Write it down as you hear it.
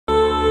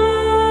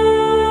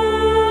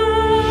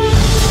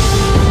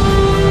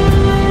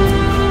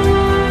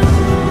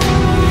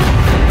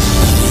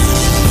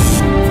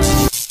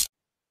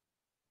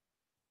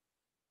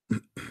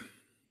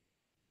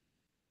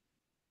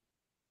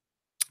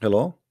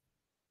Hello.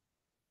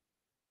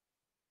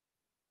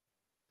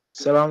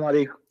 السلام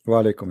عليكم.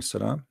 وعليكم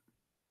السلام.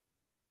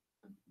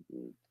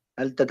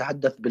 هل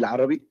تتحدث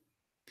بالعربي؟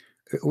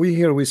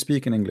 We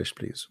speak in English,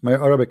 please. My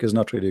Arabic is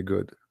not really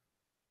good.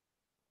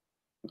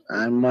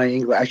 And my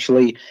English,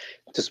 actually,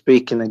 to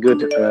speak in a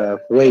good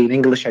way in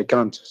English, I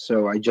can't.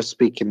 So I just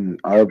speak in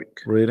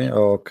Arabic. Really?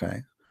 Oh,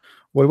 okay.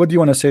 Well, what do you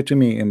want to say to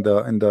me in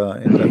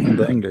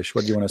the English?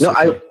 What do you want to No,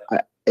 say to me?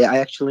 I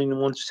actually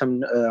want some.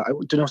 I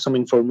want to know some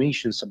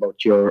informations about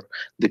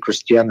the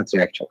Christianity.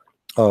 Actually,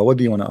 What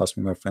do you want to ask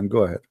me, my friend?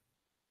 Go ahead.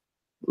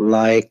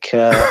 like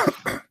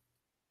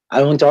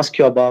I want to ask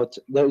you about.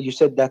 You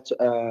said that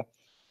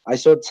I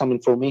saw some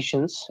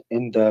informations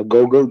in the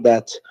Google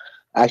that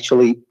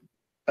actually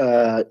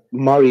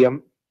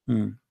Maryam,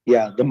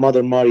 yeah, the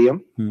mother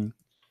Maryam,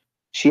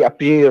 she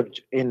appeared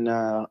in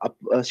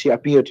she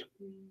appeared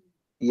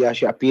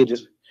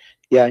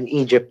in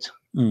Egypt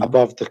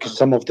above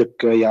some of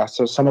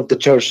the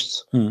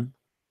churches.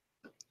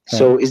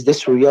 So is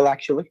this real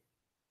actually?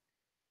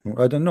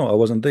 I don't know. I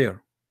wasn't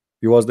there.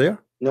 You was there?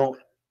 No.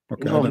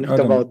 Okay, No, not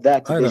about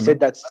that. They said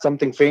that's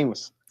something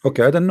famous.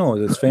 Okay, I don't know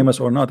if it's famous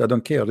or not. I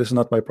don't care. This is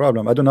not my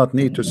problem. I do not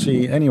need to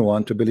see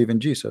anyone to believe in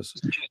Jesus.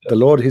 The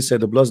Lord, he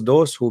said, bless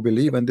those who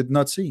believe and did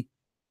not see.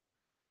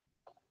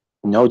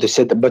 No, they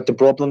said, but the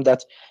problem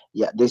that,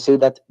 they say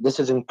that this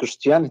is in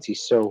Christianity.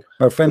 So,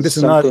 my friend, this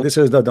is not. This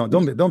is the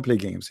don't play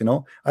games. You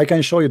know, I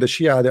can show you the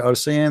Shia. They are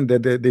saying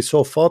that they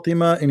saw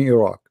Fatima in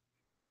Iraq.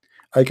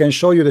 I can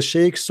show you the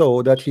Sheikh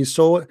saw that he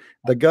saw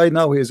the guy.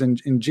 Now he is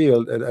in jail.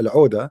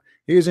 Al-Uda.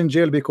 He is in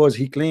jail because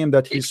he claimed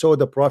that he saw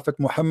the Prophet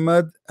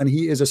Muhammad and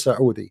he is a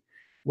Saudi.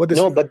 What is?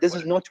 No, but this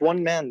is not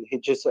one man. He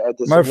just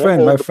my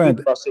friend,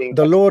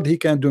 the Lord, he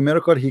can do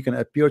miracle. He can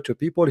appear to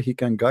people. He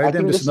can guide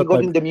them. This is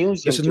not in the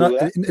museum. This is not.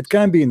 It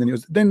can be in the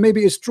news. Then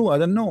maybe it's true. I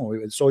don't know.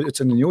 So it's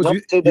in the news.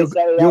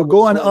 You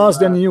go and ask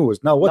the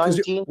news. Now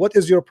what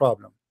is your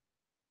problem?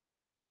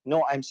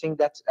 No, I'm saying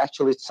that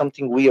actually it's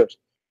something weird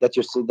that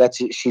you see that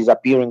she's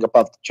appearing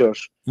above the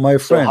church. My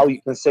friend, so how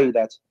you can say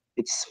that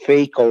it's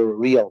fake or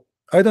real?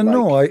 I don't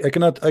know. I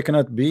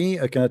cannot be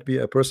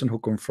a person who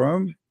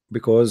confirm,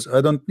 because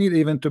I don't need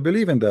even to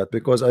believe in that,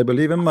 because I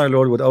believe in my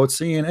Lord without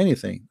seeing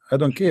anything. I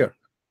don't care.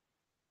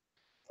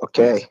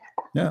 Okay.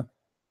 Yeah.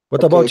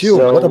 What about you?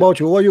 What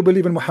about you? Why you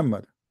believe in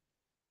Muhammad?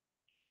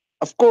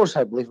 Of course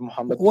I believe in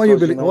Muhammad. Why you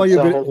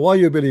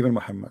believe in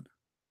Muhammad?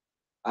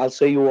 I'll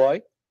say you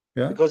why.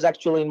 Yeah. Because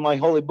actually in my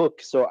holy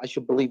book, so I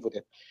should believe with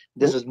it.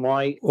 This is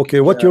my okay.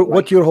 What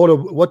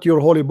your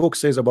holy book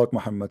says about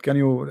Muhammad? Can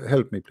you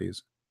help me,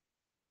 please?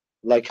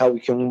 Like how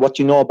what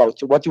you know about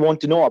what you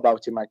want to know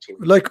about him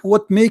actually. Like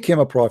what make him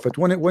a prophet?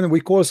 When we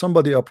call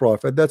somebody a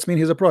prophet, that's mean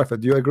he's a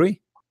prophet. Do you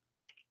agree?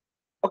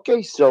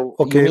 Okay, so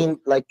you mean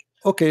like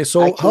okay,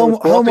 so how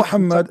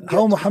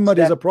Muhammad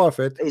is a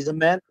prophet? Is a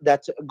man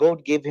that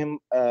God gave him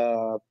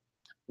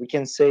we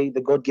can say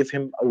that God gave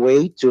him a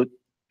way to,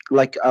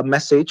 like a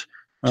message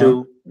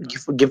to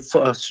give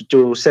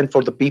to send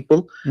for the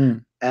people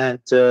and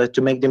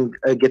to make them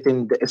get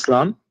in the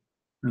Islam.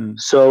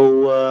 So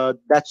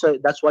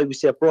that's why we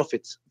say a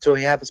prophet. So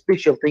he have a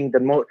special thing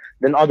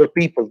than other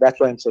people. That's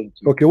why I'm saying.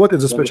 Okay, what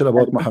is special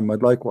about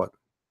Muhammad? Like what?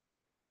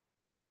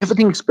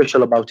 Everything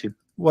special about him.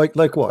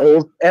 Like what?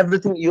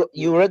 Everything.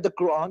 You read the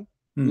Quran?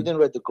 You didn't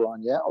read the Quran,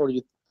 yeah? Or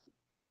you?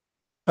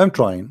 I'm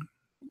trying.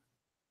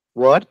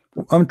 What?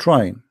 I'm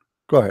trying.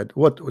 Go ahead.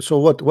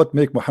 What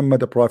make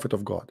Muhammad a prophet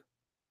of God?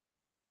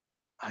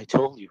 I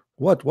told you.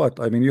 What?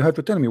 I mean, you have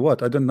to tell me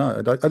what. I don't know.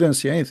 I didn't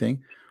see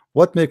anything.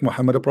 What make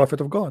Muhammad a prophet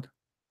of God?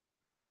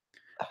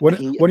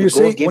 When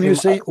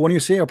you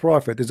say a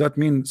prophet, does that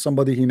mean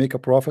somebody he make a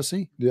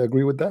prophecy? Do you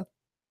agree with that?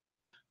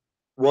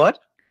 What?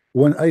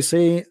 When I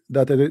say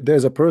that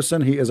there's a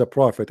person, he is a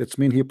prophet, it's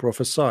mean he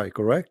prophesy,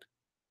 correct?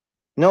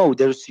 No,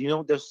 there's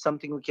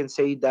something we can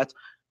say that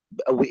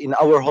in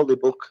our holy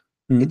book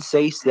it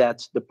says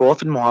that the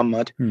Prophet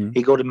Muhammad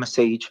he got a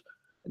message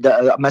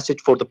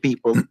for the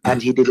people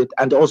and he did it,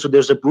 and also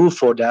there's a proof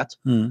for that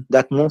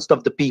that most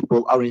of the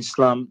people are in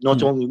Islam,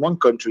 not only one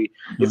country.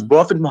 If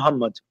Prophet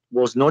Muhammad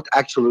was not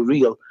actually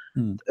real,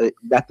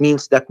 that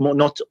means that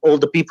not all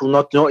the people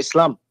not know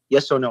Islam.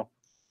 Yes or no?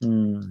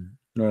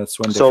 No, that's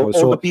wonderful.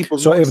 So all the people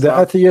so if Islam,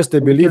 the atheists they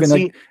believe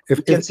in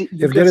if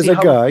there is a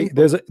guy,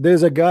 people,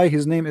 there's a guy,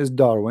 his name is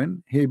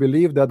Darwin, he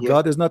believed that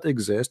God does not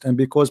exist, and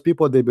because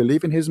people they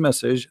believe in his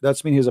message,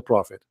 that's mean he's a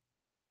prophet.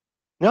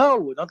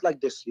 No, not like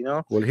this,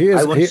 Well,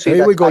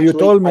 here we go. You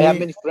told me. I have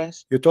many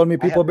friends. You told me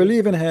people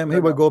believe in him.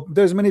 Here we go.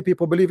 There's many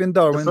people believe in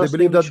Darwin. They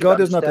believe that God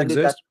does not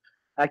exist.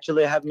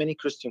 Actually, I have many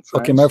Christian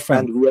friends. Okay, my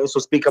friend. And we also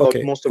speak about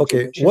most of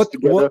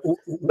together.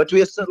 But we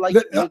are still like.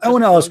 I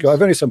want to ask you a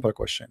very simple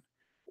question.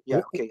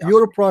 Yeah. Okay.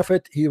 Your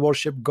prophet, he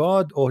worship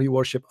God or he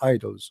worship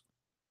idols?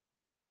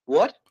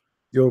 What?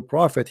 Your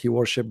prophet, he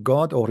worship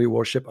God or he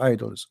worship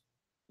idols?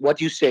 What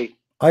you say?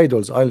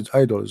 Idols.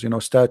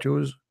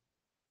 Statues.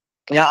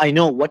 Yeah, I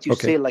know what you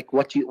say. Like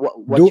what you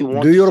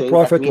want. Do your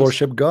prophet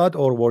worship God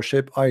or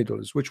worship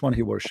idols? Which one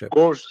he worship? Of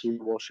course, he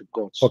worship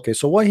God. Okay,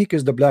 so why he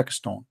kissed the black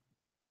stone?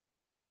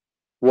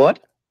 What?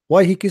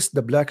 Why he kissed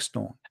the black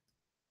stone?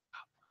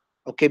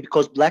 Okay,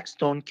 because black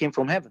stone came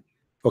from heaven.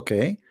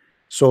 Okay,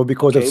 so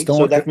because of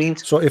stone, so that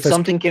means so if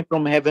something came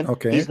from heaven.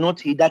 Okay. He's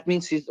not. That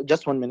means he's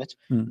just 1 minute.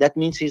 That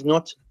means he's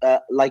not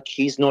like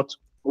he's not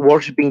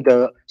worshiping the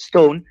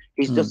stone.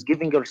 He's just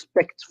giving a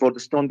respect for the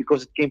stone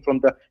because it came from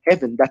the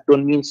heaven. That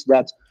don't means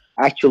that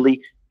actually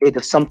it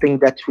is something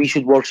that we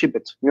should worship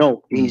it.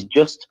 No, he's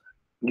just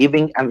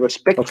giving and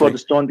respect for the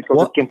stone because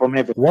it came from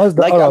heaven.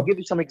 Like I'll give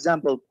you some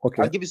example.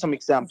 Okay. I'll give you some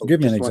example. Give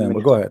me an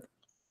example. Go ahead.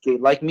 Okay,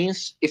 like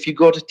means if you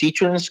got a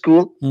teacher in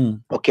school,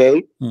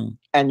 okay,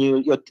 and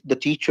you're the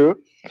teacher,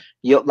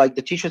 like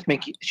the teacher's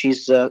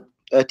she's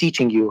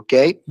teaching you,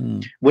 okay.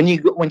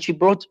 When she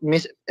brought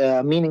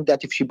meaning that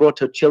if she brought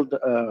her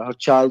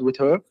child with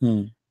her,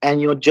 and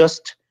you're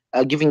just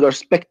giving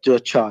respect to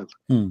a child,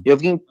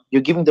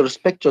 you're giving the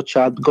respect to a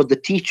child because the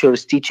teacher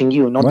is teaching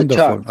you, not Wonderful.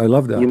 the child. I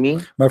love that. You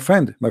mean, my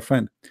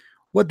friend,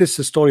 what does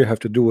the story have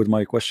to do with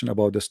my question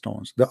about the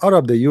stones? The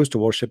Arab, they used to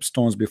worship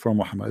stones before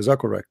Muhammad. Is that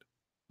correct?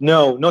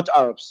 No, not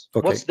Arabs.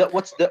 Okay.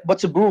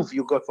 What's the proof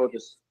you got for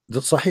this? The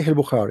Sahih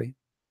al-Bukhari.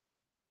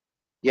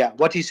 Yeah,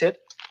 what he said?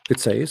 It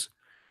says,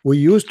 we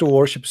used to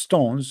worship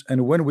stones,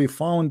 and when we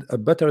found a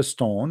better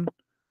stone,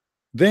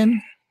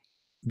 then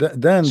the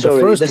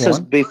first this one is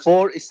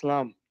before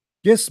Islam.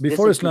 Yes,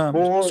 before Islam.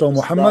 So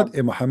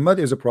Muhammad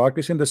is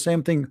practicing the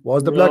same thing.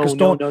 Was the black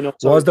stone?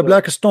 Was the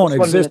black stone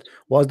exist?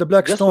 Was the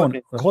black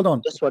stone? Hold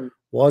on.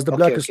 Was the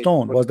black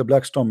stone? Was the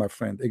black stone, my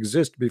friend,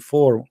 exist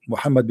before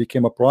Muhammad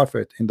became a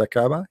prophet in the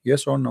Kaaba?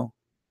 Yes or no?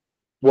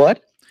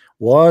 What?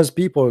 Was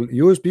people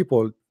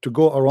to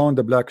go around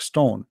the black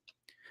stone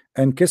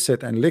and kiss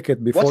it and lick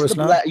it before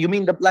Islam? You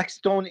mean the black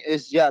stone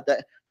is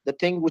the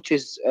thing which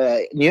is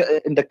near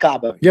in the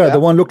Kaaba? Yeah, the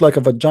one looked like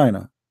a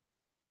vagina.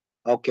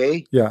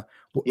 Okay. Yeah.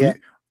 Yeah.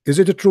 Is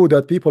it true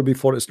that people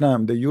before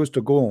Islam, they used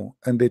to go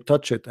and they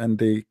touch it and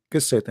they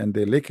kiss it and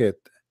they lick it,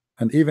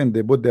 and even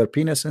they put their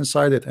penis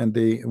inside it, and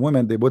the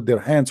women, they put their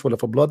hands full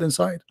of blood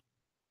inside?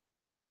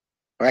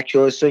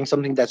 Actually, saying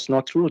something that's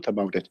not true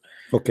about it.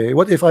 Okay,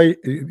 what if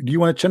do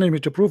you want to challenge me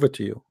to prove it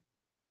to you?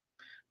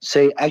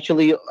 Say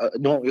actually,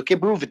 no, you can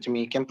prove it to me.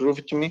 You can prove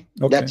it to me.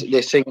 Okay. That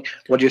they're saying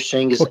what you're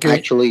saying is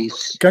actually.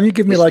 Can you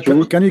give me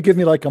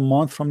like a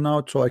month from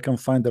now so I can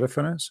find the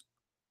reference?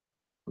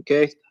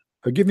 Okay.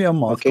 Give me a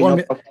month.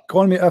 Okay,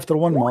 call me after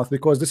 1 month,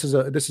 because this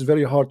is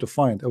very hard to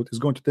find. It's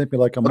going to take me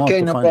like a month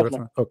to find the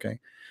reference. Okay,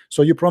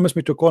 so you promise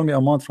me to call me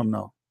a month from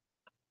now?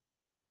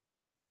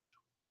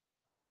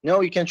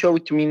 No, you can show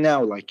it to me now,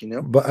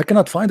 But I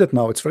cannot find it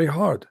now. It's very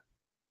hard.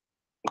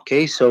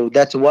 Okay, so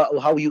that's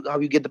how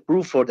you get the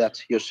proof for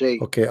that. You're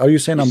saying. Okay, are you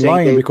saying I'm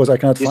lying because I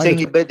cannot find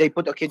it? They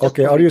put okay.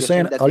 Okay, are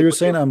you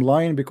saying I'm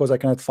lying because I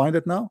cannot find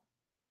it now?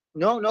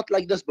 No, not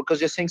like this,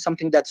 because you're saying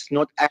something that's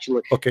not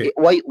actually. Okay.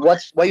 Why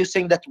you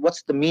saying that?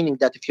 What's the meaning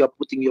that if you're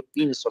putting your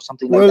penis or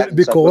something like that?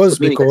 Because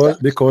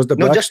the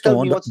black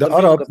stone,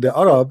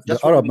 the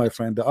Arab, my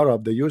friend, the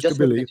Arab, they used to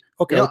believe.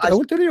 Okay, I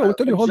will tell you.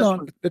 Hold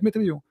on. Let me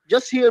tell you.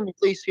 Just hear me,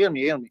 please. Hear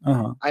me.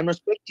 I'm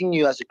respecting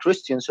you as a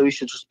Christian, so you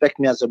should respect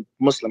me as a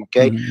Muslim.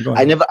 Okay.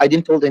 I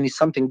didn't told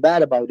something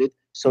bad about it,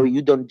 so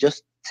you don't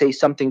just say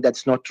something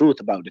that's not truth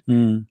about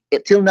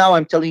it. Till now,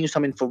 I'm telling you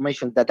some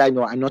information that I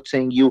know. I'm not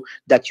saying you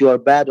that you are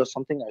bad or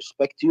something. I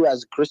respect you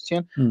as a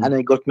Christian, and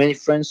I got many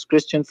friends,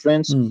 Christian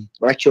friends.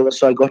 Actually,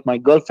 so I got my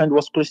girlfriend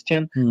was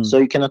Christian. So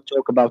you cannot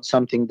talk about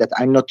something that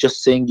I'm not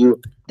just saying you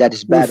that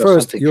is bad. Well, first,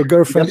 or something. Your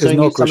girlfriend is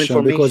no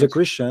Christian, because a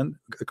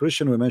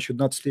Christian woman should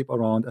not sleep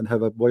around and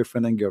have a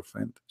boyfriend and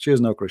girlfriend. She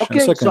is no Christian.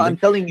 Okay, so I'm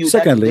telling you.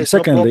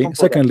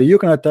 Secondly, you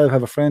cannot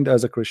have a friend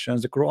as a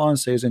Christian. The Quran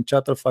says in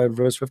chapter 5,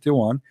 verse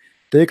 51.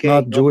 Take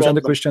not Jews and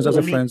the Christians as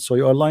a friend. So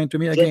you are lying to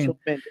me again.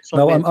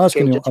 Now I'm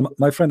asking you,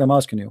 my friend, I'm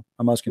asking you,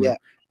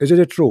 is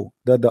it true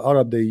that the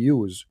Arab, they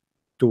use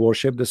to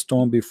worship the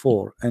stone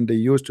before, and they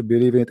used to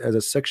believe in it as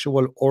a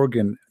sexual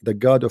organ, the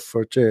god of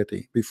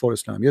fertility, before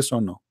Islam? Yes or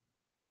no?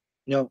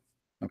 No.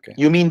 Okay.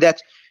 You mean that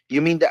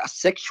a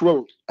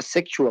sexual?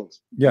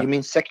 Yeah. You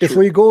mean sexual? If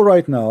we go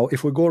right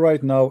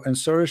now and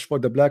search for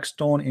the black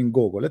stone in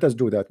Google, let us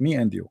do that, me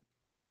and you.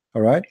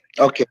 All right.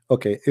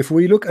 Okay. If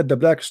we look at the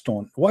black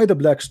stone, why the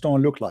black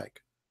stone look like?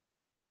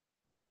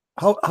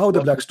 How the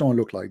black stone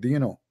look like? Do you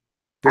know?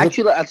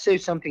 Actually, I'll say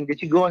something.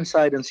 Did you go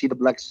inside and see the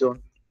black stone?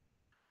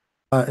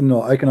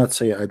 No, I cannot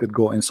say I did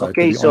go inside.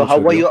 Okay, so how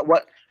were you?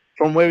 What?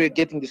 From where you're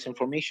getting this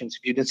information?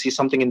 If you didn't see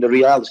something in the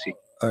reality.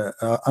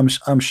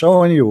 I'm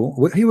showing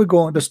you. Here we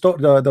go.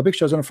 The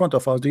pictures in front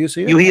of us. Do you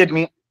see it? You heard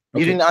me.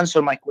 You didn't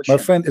answer my question. My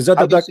friend, is that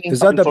the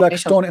black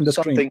stone in the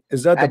screen?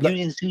 Is that the black? You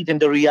didn't see it in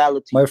the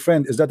reality. My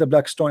friend, is that the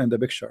black stone in the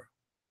picture?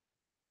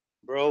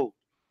 Bro.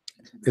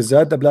 Is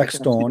that the black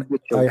stone?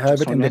 I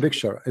have it in the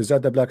picture. Is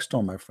that the black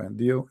stone, my friend?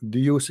 Do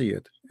you see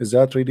it? Is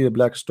that really a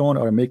black stone,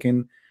 or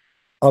making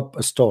up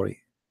a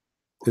story?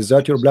 Is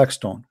that your black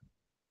stone?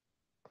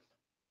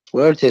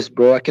 Where it is,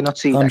 bro? I cannot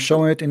see it. I'm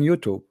showing it in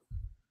YouTube.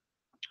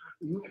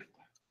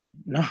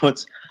 No,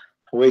 it's.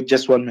 Wait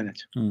just 1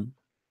 minute.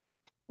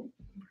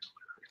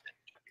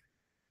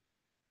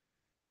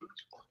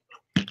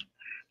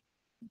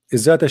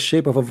 Is that the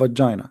shape of a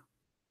vagina?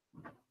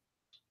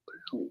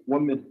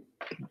 1 minute.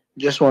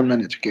 Just 1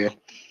 minute, okay.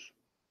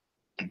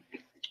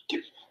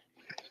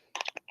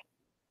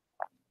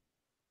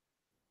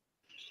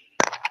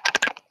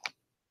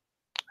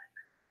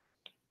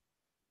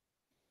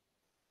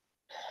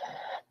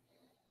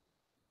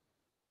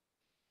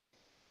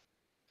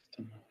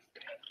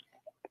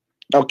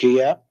 Okay,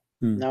 yeah.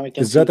 Now we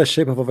can Is that a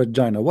shape of a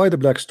vagina? Why the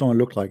black stone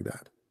look like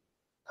that?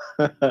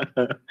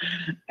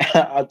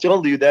 I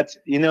told you that,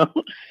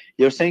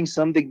 you're saying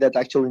something that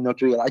actually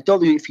not real. I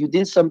told you if you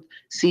didn't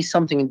see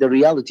something in the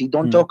reality,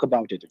 don't talk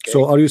about it. Okay?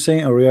 So are you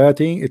saying in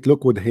reality it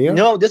look with hair?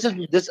 No, this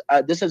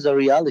is a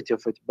reality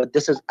of it, but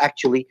this is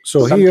actually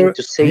so something here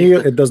to say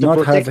here it does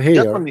not have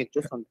hair.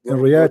 In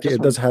reality,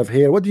 it does have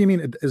hair. What do you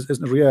mean it is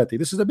in reality?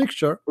 This is a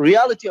picture.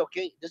 Reality,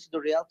 okay, this is the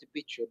reality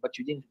picture, but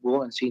you didn't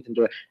go and see it in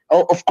the.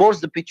 Oh, of course,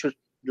 the picture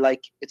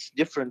like it's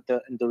different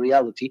in the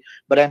reality,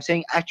 but I'm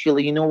saying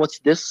actually, you know what's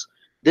this?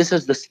 This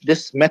is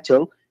this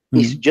metal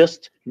is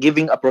just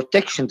giving a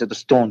protection to the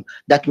stone.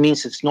 That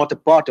means it's not a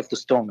part of the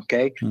stone,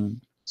 okay?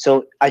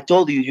 So I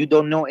told you, you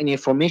don't know any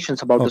information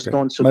about the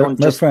stone, so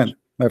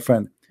my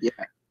friend. Yeah.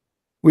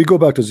 We go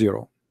back to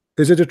zero.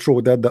 Is it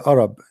true that the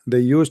Arab, they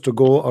used to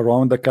go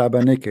around the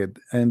Kaaba naked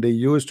and they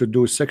used to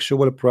do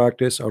sexual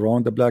practice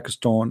around the black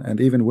stone,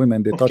 and even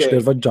women, they touch their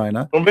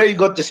vagina? From where you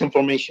got this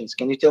information?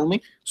 Can you tell me?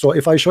 So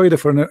if I show you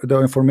the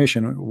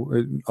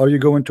information, are you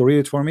going to read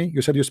it for me?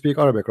 You said you speak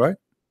Arabic, right?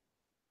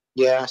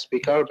 Yeah, I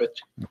speak Arabic.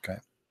 Okay.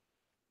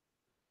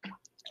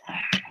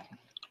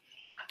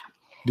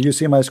 Do you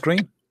see my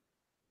screen?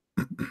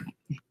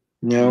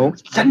 No.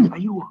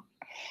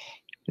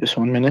 Just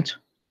 1 minute.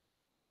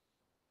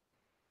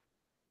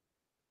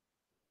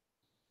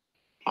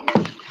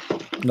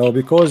 No,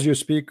 because you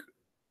speak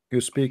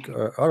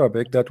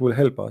Arabic, that will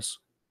help us,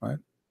 right?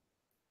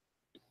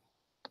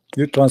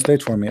 You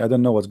translate for me. I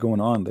don't know what's going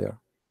on there.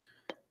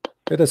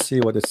 Let us see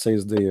what it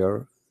says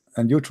there,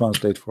 and you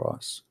translate for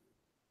us.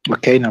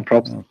 Okay, no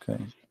problem. Okay.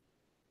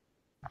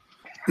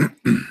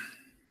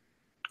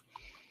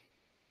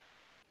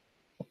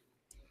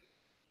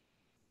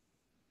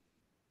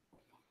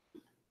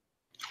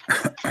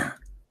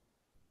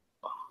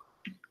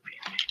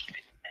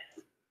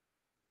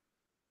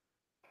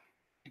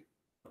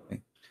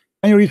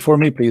 Can you read for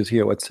me, please,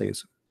 here what it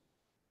says?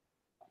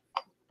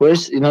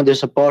 Where's,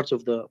 there's a part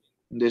of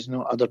there's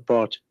no other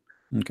part.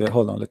 Okay,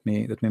 hold on. Let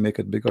me make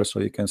it bigger so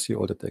you can see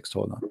all the text.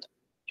 Hold on.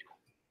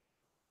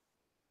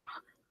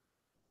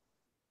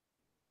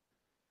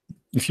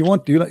 If you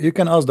want, you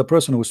can ask the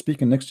person who's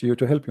speaking next to you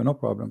to help you. No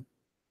problem.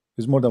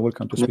 He's more than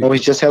welcome to speak. No,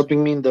 he's just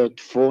helping me in the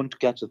phone to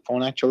catch the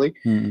phone, actually.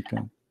 Okay.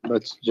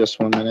 But just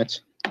 1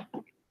 minute.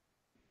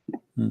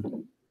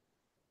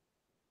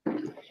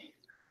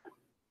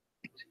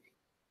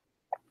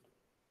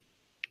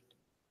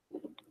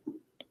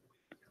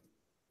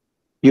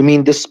 You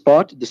mean this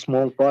part, the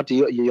small part?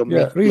 Yeah,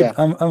 read. Yeah.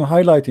 I'm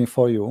highlighting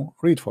for you.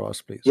 Read for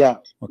us, please. Yeah.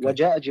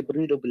 وجاء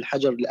جبريل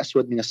بالحجر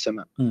الأسود من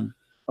السماء.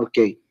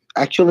 Okay.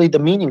 Actually, the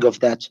meaning of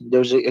that,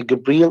 there's a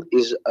Gabriel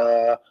is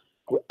a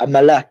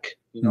malak.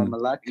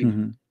 Malak,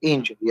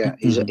 angel. Yeah,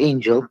 is an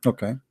angel.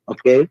 Okay.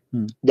 Okay.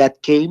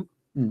 That came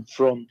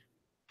from,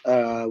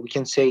 we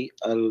can say,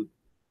 how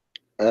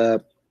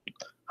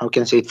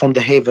can I say it, from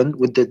the heaven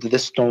with the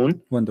stone.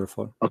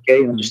 Wonderful. Okay,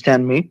 you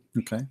understand me?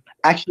 Okay.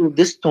 Actually,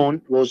 this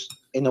stone was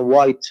in a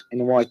white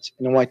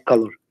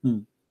color.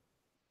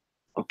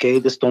 Okay,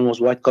 the stone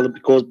was white color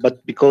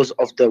because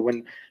of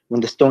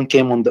when the stone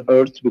came on the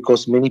earth,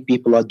 because many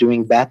people are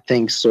doing bad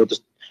things, so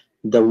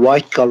the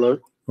white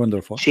color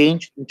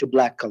changed into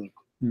black color.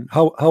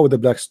 How would the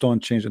black stone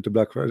change into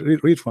black color?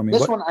 Read for me.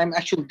 This one I'm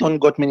actually don't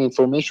got many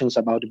informations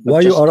about it.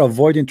 Why you are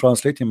avoiding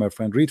translating, my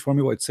friend? Read for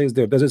me what it says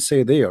there. Does it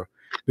say there?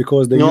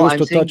 Because they used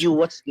to touch. You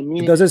what's the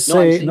meaning? Does it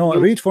say no?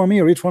 Read for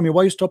me. Read for me.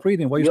 Why you stop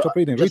reading? Why you stop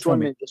reading? Read for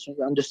me. Just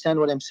understand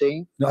what I'm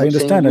saying. No, I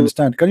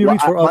understand. Can you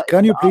read for us?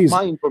 Can you please?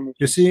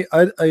 You see,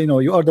 I know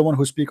you are the one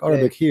who speak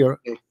Arabic here.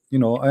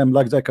 I am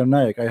like Zakir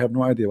Naik. I have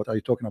no idea what are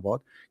you talking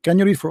about. Can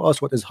you read for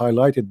us what is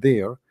highlighted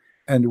there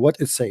and what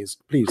it says?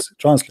 Please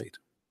translate.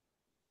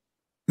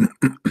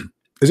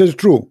 Is it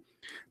true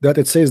that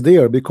it says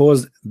there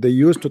because they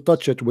used to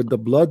touch it with the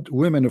blood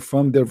women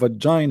from their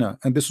vagina,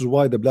 and this is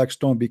why the black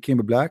stone became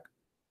black?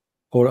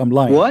 Or I'm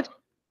lying? What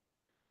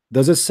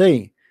does it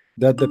say?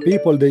 That the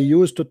people, they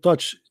used to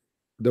touch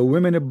the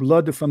women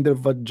blood from their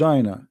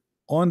vagina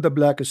on the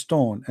black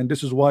stone, and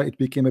this is why it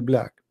became a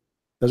black.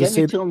 Can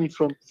you tell me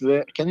from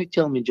where? Can you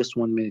tell me just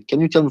 1 minute?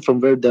 Can you tell me from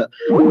where the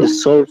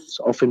source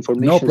of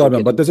information? No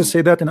problem. But does it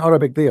say that in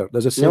Arabic there?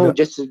 Does it say that?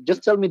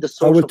 Just tell me the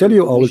source. I will tell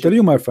you. I will tell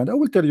you, my friend. I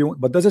will tell you.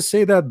 But does it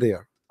say that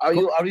there? Are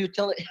you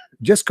telling?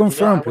 Just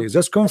confirm, please.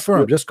 Just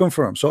confirm. Just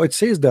confirm. So it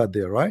says that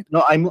there, right?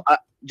 No,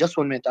 just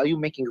 1 minute. Are you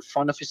making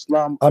fun of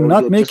Islam? I'm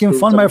not making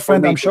fun, my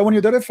friend. I'm showing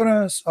you the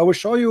reference. I will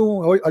show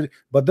you.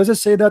 But does it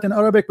say that in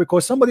Arabic?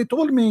 Because somebody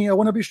told me. I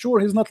want to be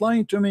sure he's not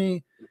lying to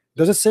me.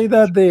 Does it say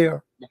that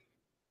there?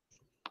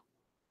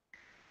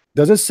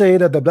 Does it say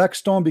that the black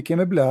stone became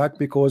a black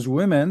because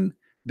women,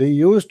 they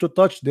used to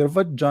touch their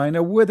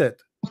vagina with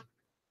it?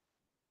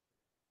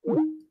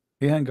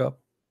 He hang up.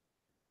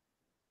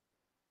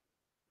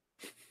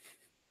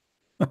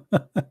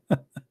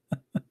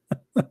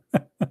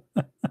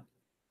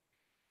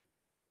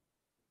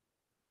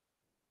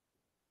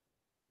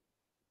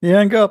 He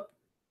hang up.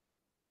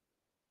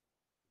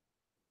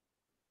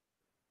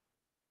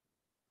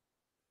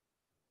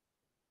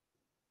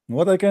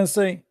 What I can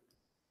say?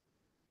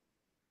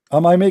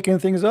 Am I making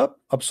things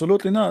up?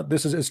 Absolutely not.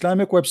 This is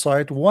Islamic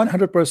website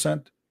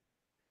 100%.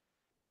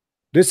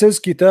 This is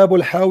Kitab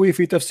al-Hawi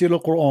fi Tafsir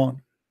al-Quran.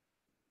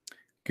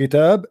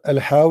 Kitab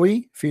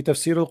al-Hawi fi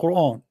Tafsir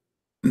al-Quran.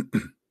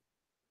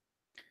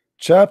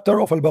 Chapter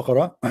of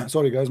Al-Baqarah.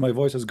 Sorry guys, my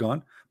voice is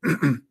gone.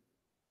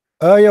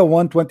 Ayah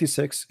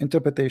 126,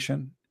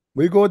 interpretation.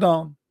 We go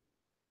down.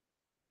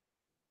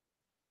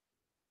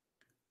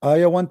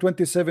 Ayah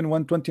 127,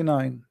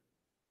 129.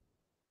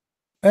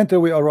 Until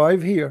we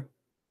arrive here.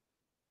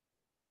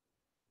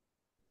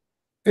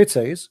 It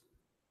says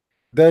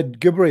that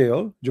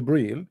Gabriel,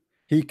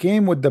 he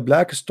came with the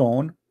black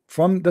stone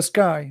from the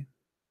sky.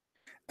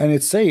 And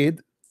it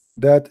said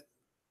that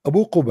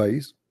Abu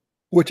Qubais,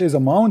 which is a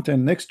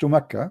mountain next to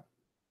Mecca,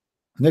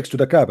 next to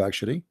the Kaaba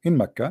actually, in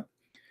Mecca,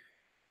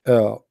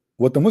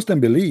 what the Muslim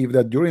believe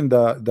that during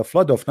the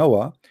flood of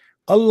Noah,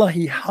 Allah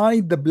he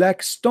hid the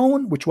black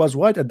stone, which was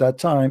white at that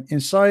time,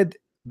 inside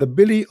the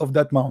belly of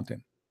that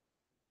mountain.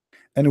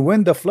 And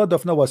when the flood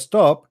of Noah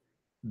stopped,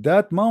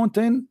 that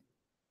mountain,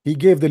 he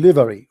gave the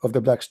livery of the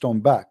black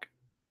stone back.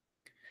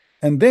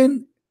 And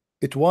then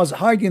it was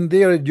hiding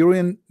there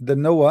during the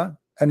Noah,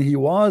 and he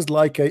was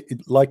like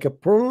a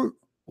pearl,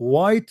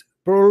 white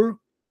pearl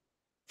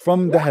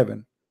from the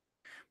heaven.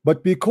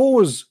 But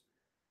because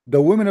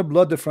the women of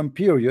blood from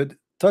period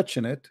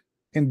touching it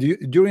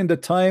during the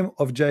time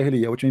of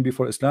Jahiliyyah, which means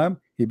before Islam,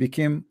 he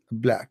became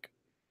black.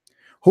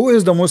 Who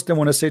is the Muslim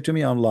want to say to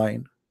me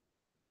online?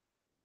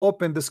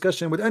 Open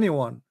discussion with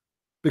anyone,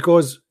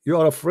 because you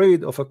are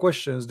afraid of a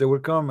questions they will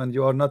come and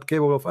you are not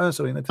capable of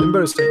answering. It's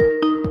embarrassing.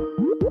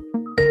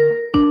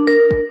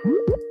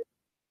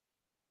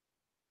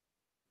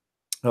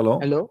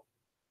 Hello.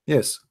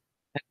 Yes.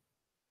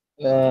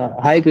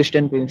 Hi,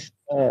 Christian Prince.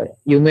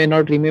 You may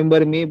not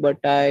remember me, but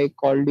I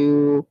called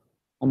you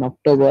on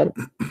October.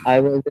 I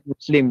was a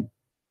Muslim.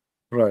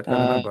 Right,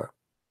 I remember.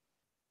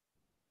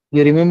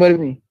 You remember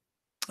me?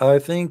 I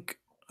think,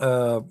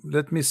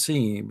 let me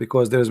see,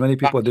 because there's many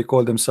people, they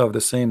call themselves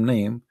the same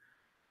name.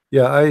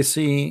 Yeah, I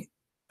see.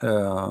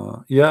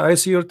 Yeah, I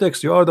see your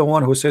text. You are the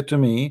one who said to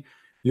me,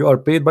 you are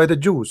paid by the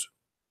Jews.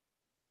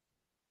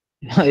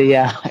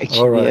 Yeah, actually,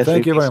 all right, yes,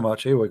 thank you very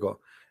much. Here we go.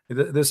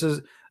 This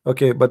is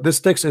okay, but this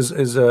text is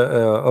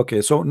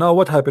okay. So now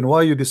what happened?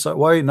 Why you decide?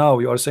 Why now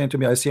you are saying to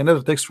me? I see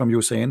another text from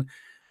you saying,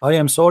 I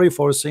am sorry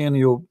for saying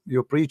you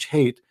preach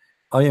hate.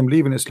 I am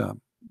leaving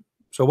Islam.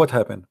 So what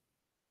happened?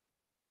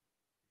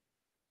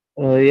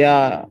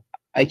 Yeah,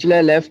 actually,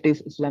 I left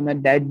Islam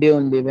at that day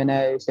only when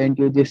I sent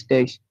you this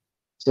text.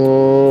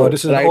 So oh,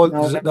 this is right an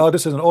old. now,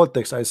 This is an old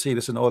text. I see.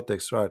 This is an old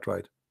text.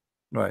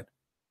 Right.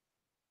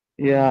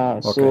 Yeah,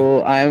 okay.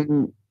 so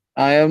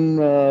I am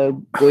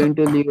going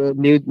to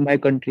leave my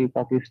country,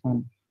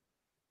 Pakistan.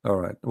 All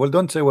right. Well,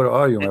 don't say where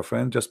are you, my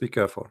friend. Just be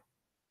careful.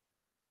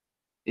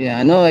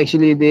 Yeah, no,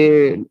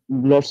 actually,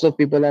 lots of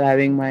people are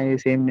having my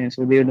same name,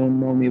 so they don't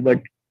know me.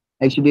 But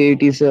actually,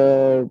 it is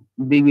a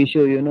big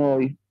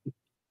issue.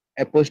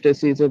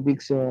 Apostasy is a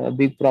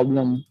big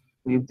problem.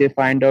 If they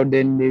find out,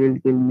 then they will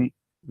kill me.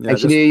 Yeah,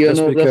 actually,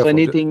 just be the careful.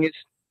 funny thing is,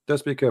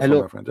 just be careful,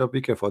 hello. my friend. Just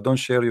be careful. Don't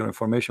share your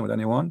information with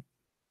anyone,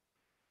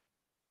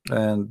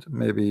 and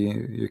maybe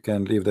you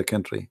can leave the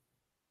country.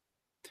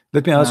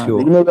 Let me ask you.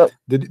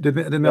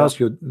 Let me ask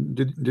you.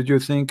 Did you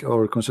think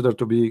or consider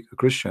to be a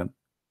Christian?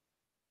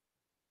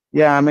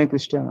 Yeah, I'm a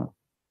Christian.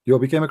 You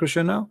became a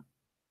Christian now?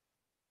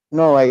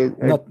 No, I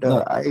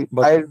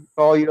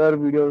saw your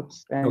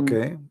videos. And,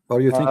 okay.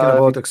 Are you thinking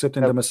about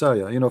accepting the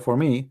Messiah? For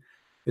me,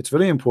 it's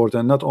very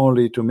important not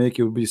only to make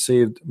you be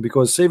saved,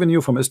 because saving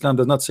you from Islam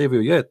does not save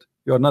you yet.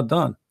 You are not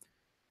done.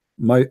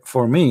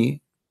 For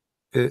me,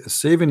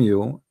 saving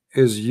you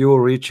is you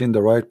reaching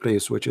the right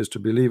place, which is to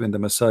believe in the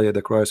Messiah,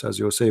 the Christ, as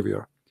your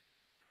Savior.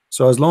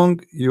 So as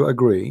long you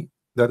agree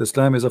that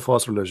Islam is a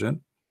false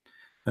religion,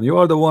 and you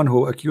are the one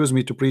who accused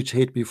me to preach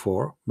hate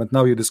before, but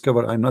now you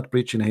discover I'm not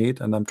preaching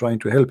hate and I'm trying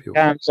to help you.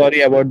 Yeah, I'm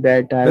sorry about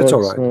that. That's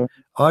all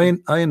right.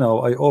 I now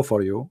I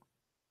offer you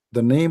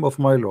the name of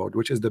my Lord,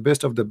 which is the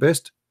best of the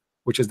best,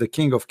 which is the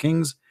King of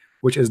Kings,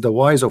 which is the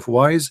wise of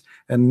wise,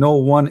 and no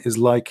one is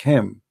like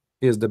him.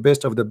 He is the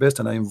best of the best,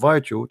 and I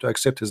invite you to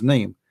accept his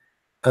name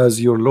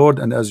as your Lord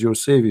and as your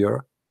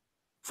Savior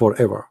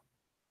forever.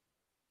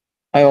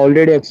 I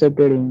already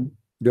accepted him.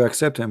 You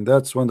accept him?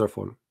 That's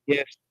wonderful.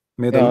 Yes.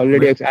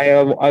 Already.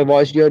 I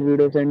watched your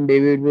videos and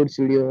David Wood's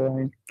video.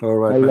 And all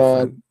right,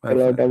 a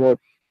lot about.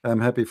 I'm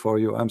happy for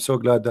you. I'm so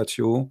glad that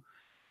you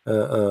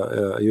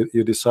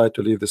decide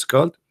to leave this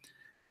cult.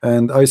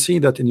 And I see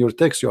that in your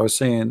text you are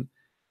saying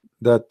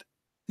that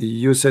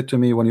you said to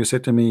me, when you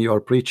said to me you are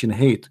preaching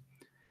hate,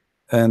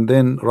 and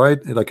then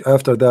like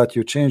after that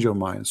you change your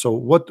mind. So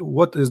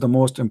what is the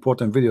most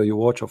important video you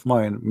watch of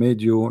mine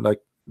made you like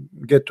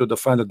get to the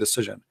final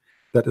decision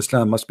that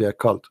Islam must be a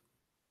cult?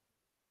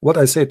 What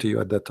I say to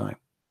you at that time?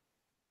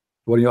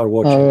 when you are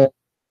watching?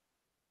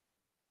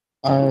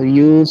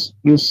 You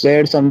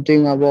said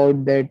something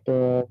about that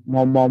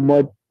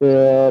Muhammad,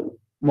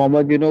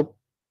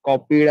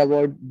 copied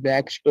about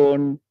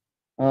Blackstone.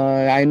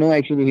 I know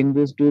actually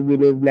Hindus do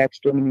believe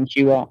Blackstone in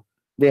Shiva.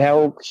 They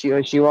have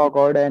Shiva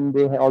god, and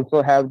they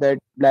also have that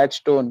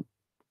Blackstone.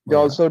 They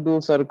All right. also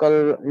do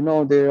circle.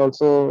 They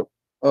also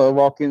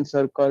walk in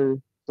circle.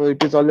 So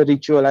it is all a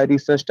ritual. I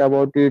researched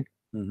about it,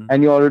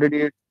 and you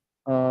already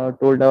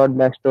told about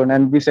Blackstone.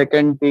 And the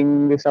second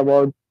thing is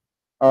about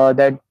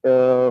that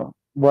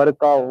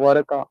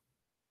Varka,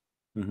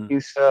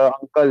 his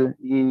uncle.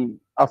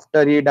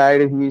 After he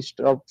died, he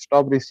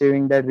stopped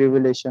receiving that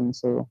revelation.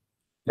 So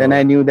then All I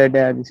right. knew that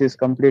this is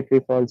completely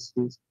false.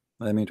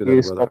 I mean to He that,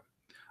 is brother.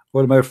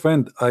 Well, my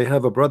friend, I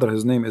have a brother.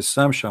 His name is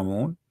Sam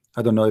Shamoun.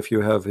 I don't know if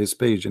you have his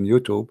page in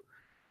YouTube.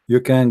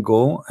 You can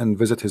go and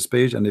visit his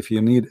page, and if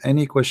you need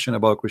any question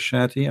about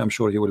Christianity, I'm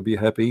sure he will be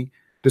happy.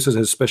 This is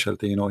his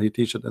specialty. He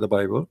teaches the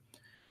Bible.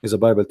 He's a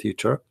Bible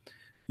teacher.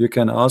 You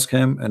can ask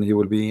him, and he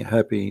will be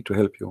happy to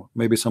help you.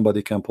 Maybe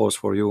somebody can post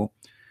for you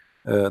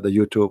the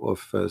YouTube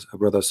of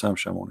brother Sam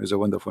Shamoun. He's a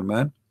wonderful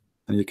man,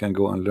 and you can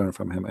go and learn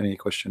from him any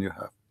question you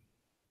have.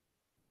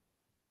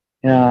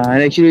 Yeah,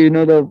 and actually,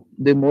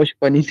 the most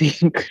funny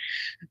thing,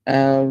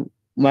 uh,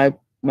 my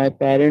my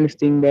parents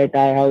think that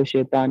I have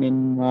shaitan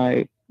in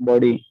my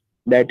body.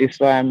 That is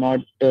why I'm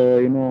not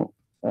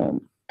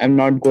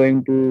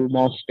going to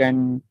mosque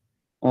and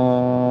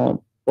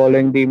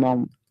following the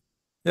imam.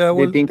 Yeah, They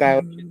well, think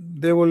I.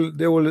 they will.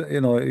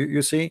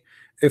 You see,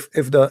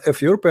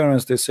 if your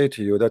parents they say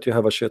to you that you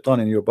have a shaitan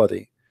in your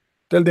body,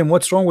 tell them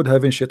what's wrong with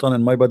having shaitan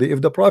in my body.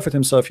 If the Prophet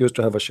himself used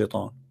to have a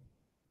shaitan,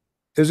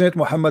 isn't it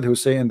Muhammad who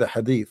say in the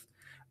hadith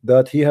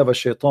that he have a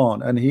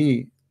shaitan and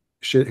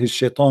his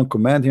shaitan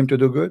command him to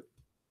do good?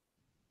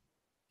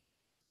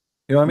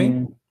 You know what I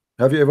mean? Yeah,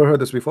 Have you ever heard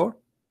this before?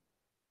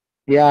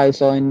 yeah, I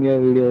saw in your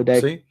video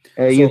that See,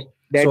 you so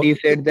that you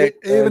said that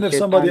even if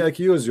somebody shaitan.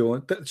 accuse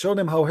you, show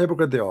them how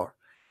hypocrite they are.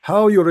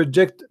 How you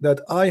reject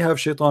that I have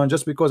shaitan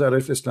just because I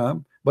left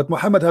Islam, but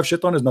Muhammad have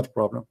shaitan is not a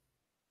problem,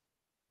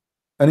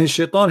 and his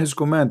shaitan his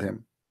command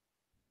him.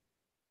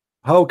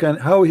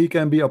 How he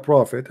can be a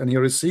prophet and he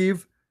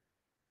receive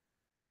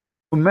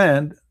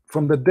command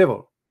from the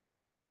devil,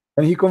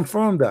 and he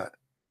confirmed that.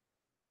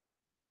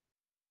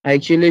 I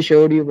actually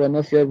showed you one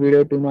of your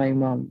video to my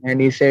imam,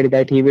 and he said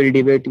that he will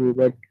debate you.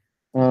 But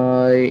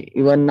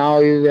even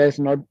now, he has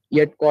not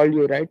yet called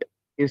you, right?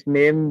 His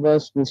name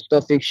was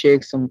Mustafik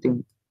Sheikh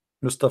something.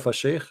 Mustafa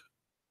Sheikh.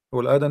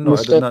 Well, I don't know.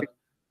 I did not. Mustafik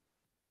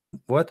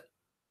What?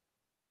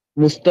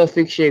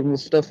 Mustafik Sheikh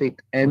Mustafik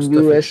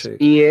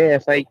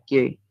Mustafik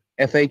Sheikh.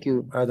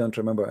 F-I-Q. I don't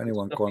remember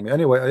anyone call me.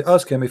 Anyway, I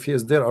ask him if he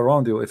is there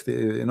around you. If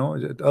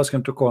ask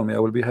him to call me. I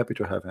will be happy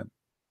to have him.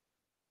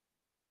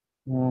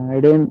 I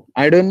don't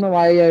know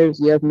why he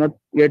has not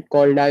yet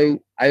called. I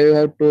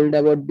have told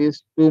about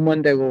this 2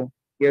 months ago.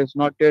 He has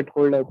not yet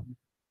called up.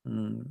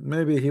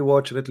 Maybe he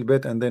watched a little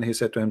bit and then he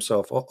said to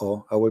himself,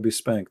 "Uh-oh, I will be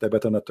spanked. I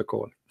better not to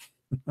call."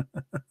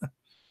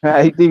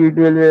 I think it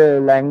will be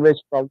a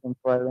language problem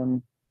for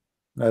him.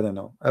 I don't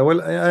know. I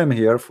am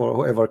here for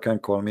whoever can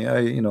call me.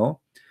 I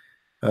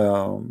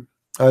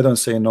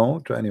don't say no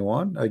to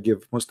anyone. I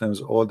give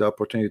Muslims all the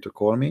opportunity to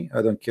call me.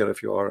 I don't care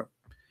if you are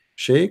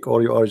sheikh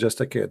or you are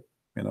just a kid.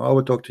 I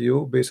will talk to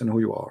you based on who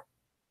you are.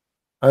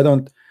 I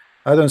don't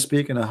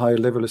speak in a high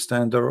level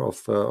standard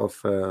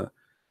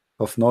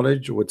of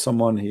knowledge with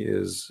someone he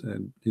is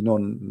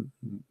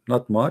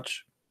not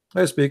much.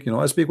 I speak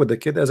with the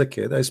kid as a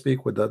kid. I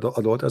speak with the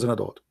adult as an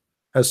adult.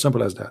 As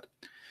simple as that.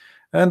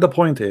 And the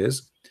point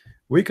is,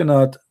 we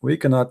cannot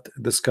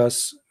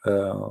discuss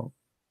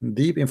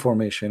deep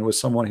information with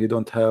someone who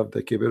don't have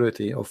the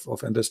capability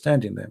of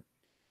understanding them.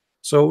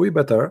 So we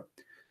better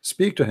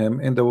speak to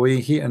him in the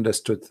way he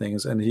understood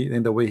things and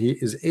in the way he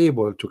is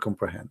able to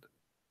comprehend.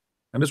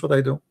 And that's what I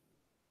do.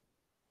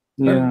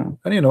 Yeah.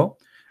 And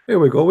here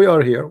we go. We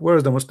are here.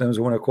 Where's the Muslims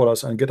who want to call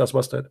us and get us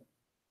busted?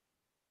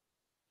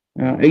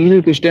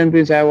 Actually, Christian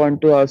Prince, I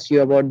want to ask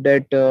you about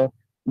that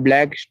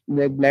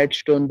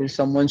Blackstone. That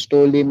someone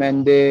stole him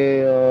and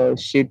they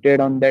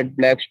cheated on that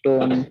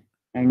Blackstone.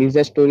 And is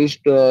the story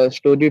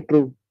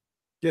true?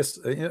 Yes,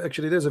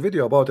 actually, there's a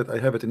video about it. I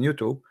have it in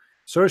YouTube.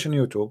 Search in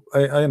YouTube.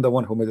 I am the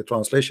one who made the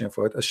translation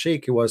for it. A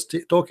sheikh was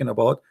talking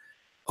about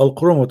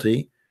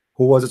Al-Qurmuti,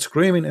 who was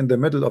screaming in the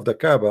middle of the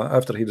Kaaba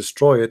after he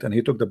destroyed it, and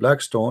he took the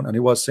black stone and he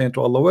was saying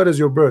to Allah, "Where is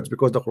your birds?"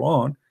 Because the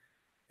Quran,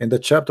 in the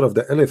chapter of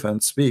the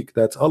elephant, speak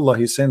that Allah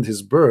he sent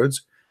his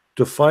birds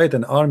to fight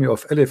an army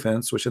of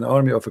elephants, which an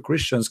army of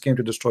Christians came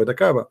to destroy the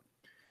Kaaba.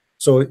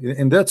 So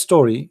in that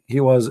story, he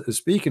was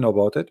speaking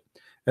about it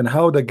and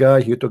how the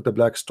guy he took the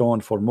black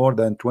stone for more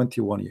than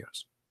 21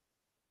 years.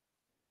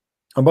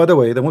 And by the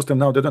way, the Muslim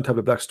now they don't have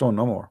the black stone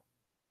no more.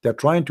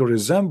 They're trying to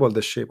resemble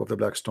the shape of the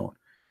black stone.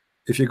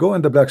 If you go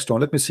in the black stone,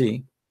 let me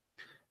see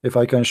if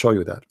I can show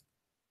you that.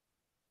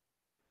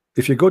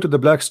 If you go to the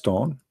black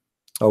stone,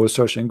 I will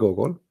search in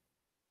Google,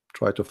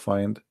 try to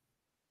find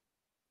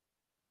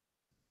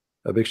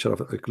a picture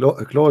of a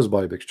close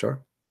by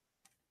picture.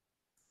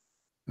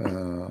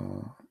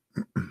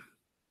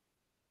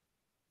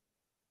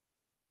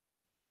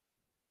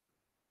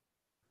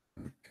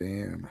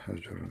 Okay,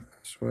 Hajar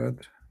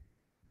Aswad.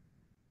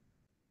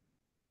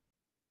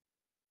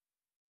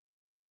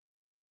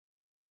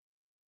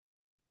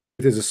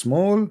 It is a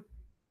small,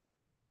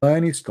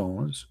 tiny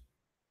stones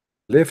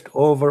left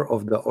over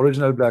of the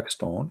original black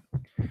stone,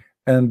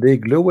 and they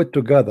glue it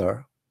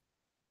together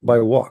by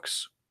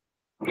wax.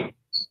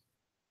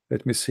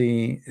 Let me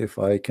see if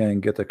I can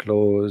get a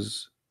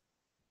close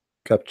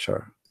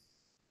capture.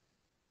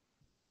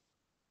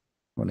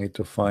 We need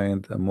to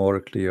find a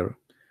more clear.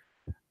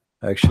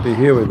 Actually,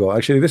 here we go.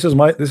 Actually, this is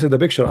the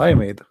picture I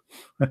made.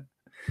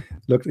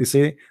 Look, you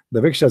see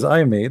the pictures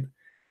I made,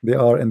 they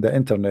are in the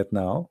internet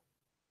now.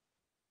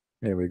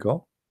 Here we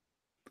go.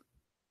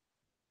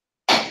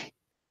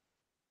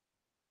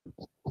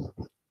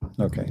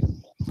 Okay,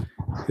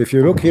 if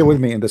you look here with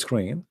me in the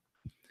screen,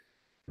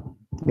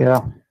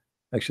 Yeah.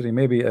 actually,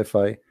 maybe if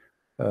I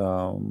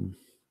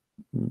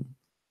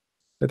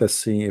let us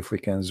see if we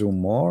can zoom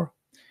more.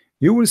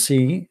 You will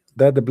see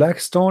that the black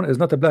stone is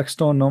not a black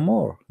stone no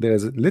more.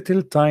 There's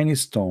little tiny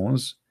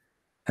stones,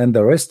 and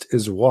the rest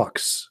is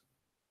wax.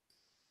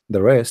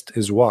 The rest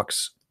is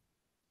wax.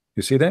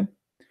 You see them?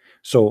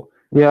 So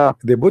Yeah.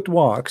 they put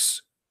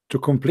wax to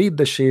complete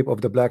the shape of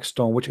the black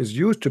stone, which is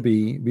used to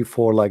be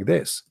before like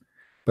this,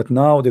 but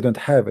now they don't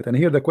have it. And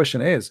here the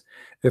question is,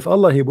 if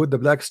Allah he put the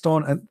black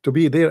stone and to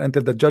be there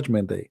until the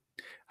judgment day,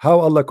 how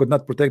Allah could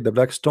not protect the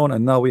black stone,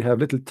 and now we have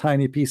little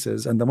tiny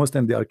pieces, and the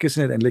Muslim they are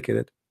kissing it and licking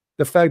it.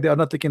 The fact they are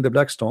not licking the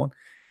black stone,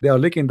 they are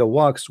licking the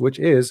wax, which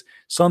is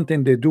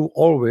something they do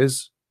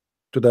always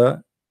to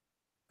the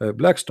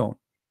black stone.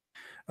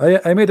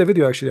 I made a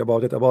video actually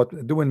about it,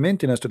 about doing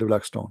maintenance to the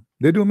black stone.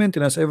 They do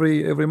maintenance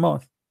every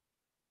month.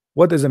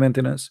 What is the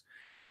maintenance?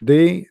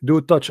 They do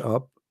touch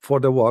up for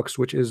the wax,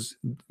 which is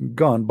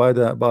gone by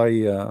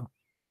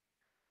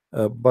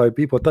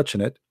people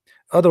touching it.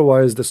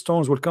 Otherwise, the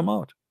stones will come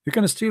out. You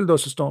can steal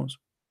those stones.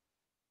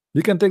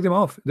 You can take them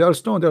off. They are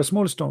stone. They are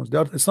small stones. They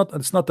are. It's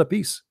not a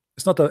piece.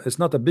 It's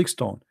not a big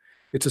stone.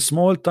 It's a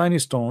small, tiny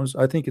stones.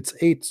 I think it's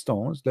 8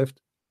 stones left,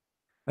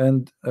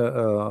 and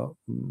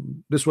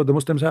this is what the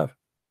Muslims have.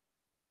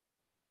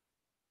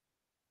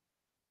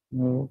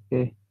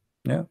 Okay.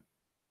 Yeah.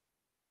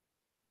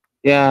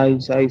 Yeah, I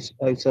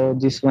saw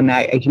this one.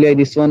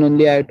 This one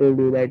only I told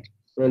you that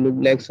look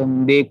like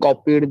they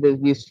copied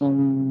this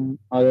from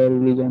other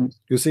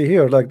religions. You see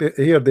here, like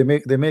here they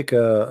make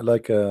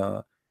like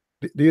do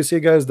you see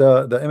guys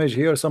the image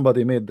here?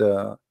 Somebody made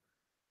the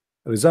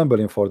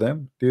resembling for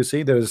them. Do you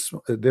see there is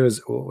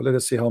let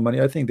us see how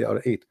many. I think there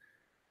are 8.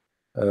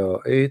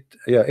 8,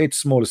 yeah, 8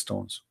 small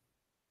stones.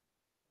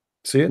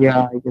 See it?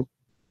 Yeah.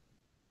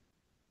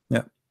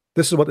 Yeah.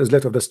 This is what is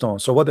left of the stone.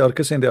 So what they are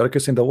kissing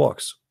the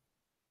wax.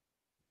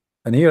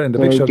 And here in the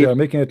So picture they are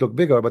making it look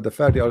bigger, but the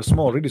fact they are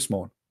small, really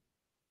small.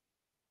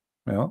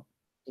 Yeah.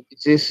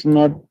 This is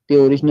not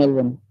the original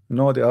one.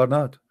 No, they are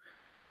not.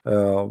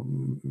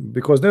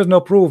 Because there's no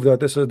proof that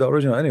this is the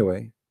original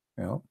anyway.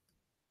 You know,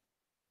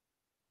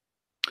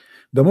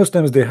 the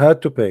Muslims they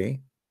had to pay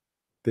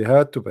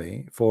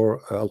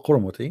for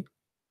Al-Qurmuti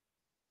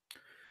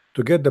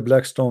to get the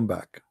black stone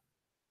back.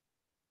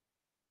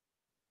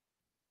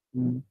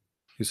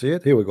 You see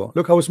it? Here we go.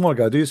 Look how small,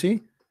 guy. Do you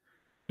see?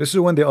 This is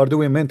when they are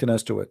doing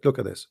maintenance to it. Look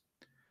at this.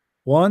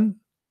 One,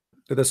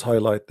 let us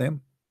highlight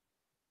them.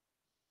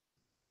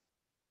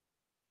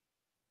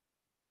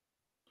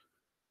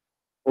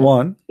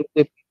 One.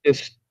 Let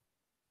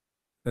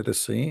us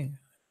see.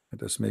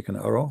 Let us make an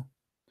arrow.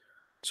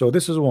 So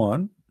this is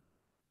 1.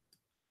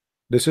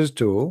 This is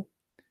 2.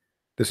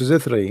 This is a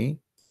 3.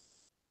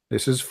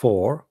 This is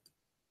 4.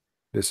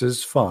 This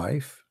is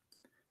 5.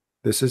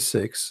 This is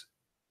 6.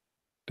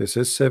 This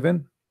is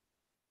 7.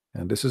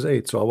 And this is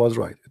 8. So I was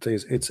right. It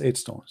says it's 8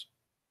 stones.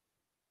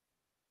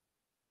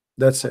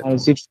 That's it.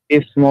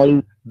 It's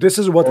small. This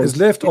is what is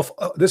left of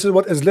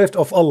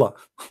Allah.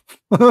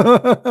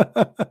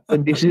 So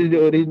this is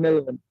the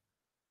original one.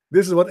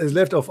 This is what is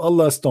left of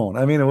Allah's stone.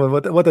 I mean,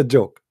 what a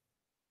joke.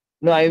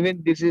 No, I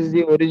mean this is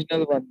the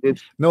original one.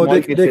 No,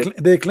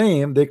 they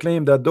claim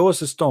that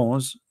those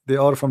stones they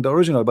are from the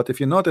original, but if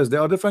you notice, they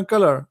are different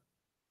color.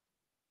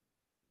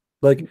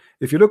 Like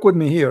if you look with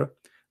me here,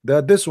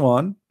 that this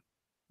one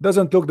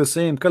doesn't look the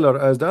same color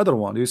as the other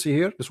one. Do you see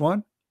here?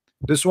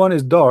 This one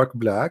is dark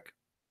black,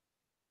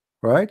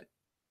 right?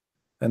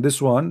 And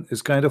this one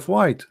is kind of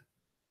white.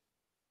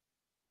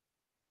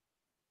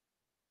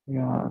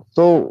 Yeah.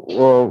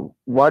 So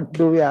what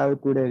do we have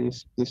today?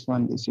 This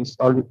one. This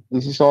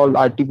is all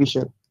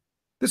artificial.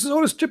 This is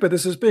all stupid.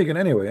 This is pagan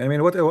anyway. I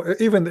mean, what?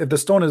 Even if the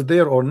stone is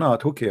there or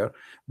not, who care?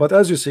 But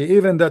as you see,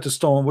 even that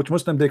stone, which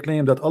Muslim they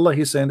claim that Allah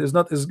He sent,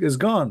 is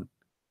gone.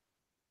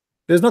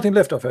 There's nothing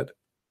left of it.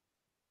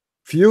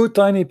 Few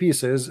tiny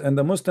pieces, and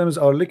the Muslims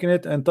are licking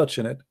it and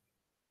touching it,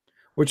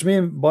 which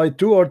means by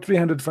 200 or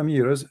 300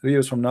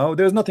 years from now,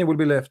 there's nothing will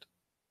be left.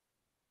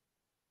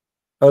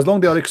 As long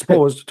as they are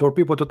exposed for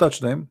people to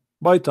touch them,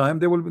 by time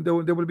they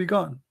will be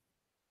gone.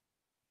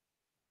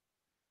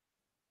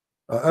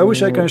 I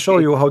wish I can show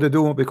you how they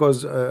do,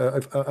 because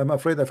I'm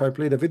afraid if I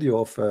play the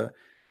video of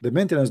the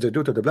maintenance they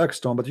do to the black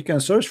stone, but you can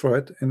search for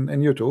it in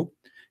YouTube.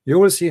 You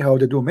will see how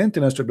they do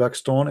maintenance to black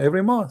stone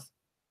every month.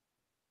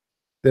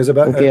 There's a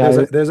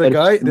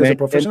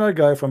professional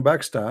guy from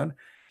Pakistan.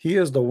 He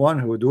is the one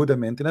who do the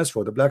maintenance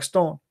for the black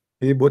stone.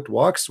 He put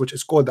wax, which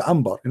is called the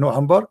amber. You know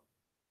amber?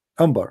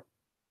 Amber.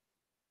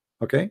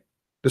 Okay,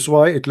 that's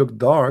why it looked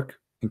dark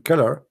in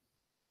color.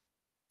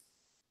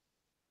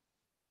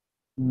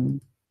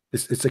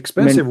 It's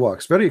expensive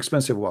wax, very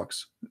expensive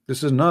wax.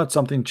 This is not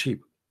something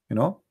cheap, you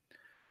know.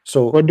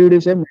 So what did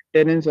you say?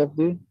 Maintenance of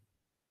the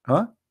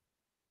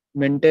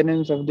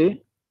maintenance of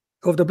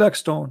the black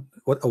stone,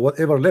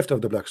 whatever left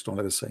of the black stone,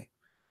 let us say.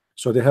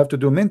 So they have to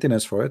do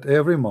maintenance for it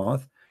every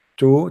month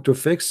to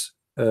fix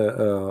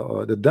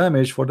the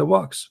damage for the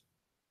wax.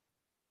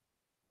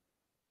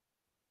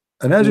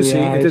 And as you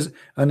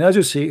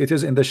see, it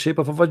is in the shape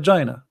of a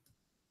vagina.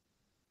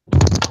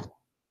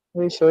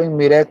 We're showing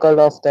miracle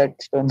of that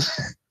stone.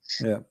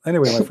 Yeah.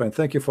 Anyway, my friend,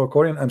 thank you for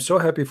calling. I'm so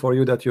happy for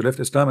you that you left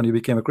Islam and you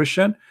became a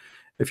Christian.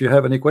 If you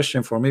have any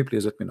question for me,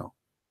 please let me know.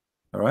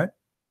 All right.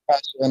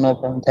 No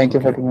problem. Thank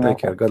you for taking my call. Take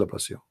care. God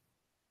bless you.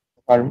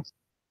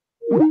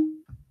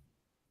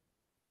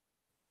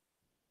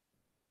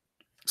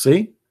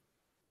 See,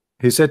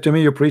 he said to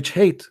me, "You preach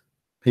hate."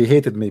 He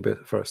hated me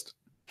first.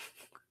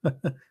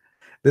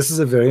 This is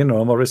a very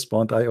normal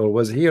response I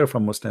always hear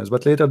from Muslims,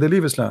 but later they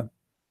leave Islam.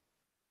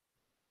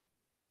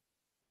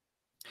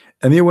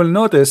 And you will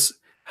notice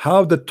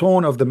how the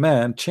tone of the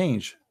man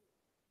change.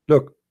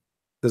 Look,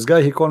 this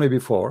guy, he called me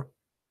before.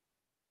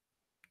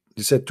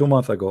 He said 2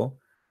 months ago.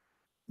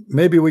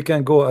 Maybe we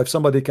can go, if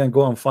somebody can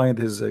go and find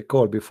his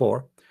call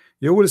before,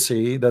 you will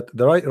see that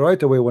the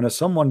right away when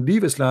someone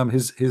leave Islam,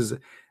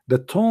 the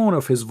tone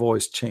of his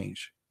voice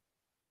change.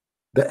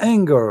 The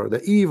anger,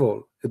 the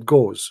evil, it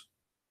goes.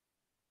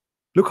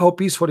 Look how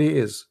peaceful he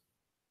is.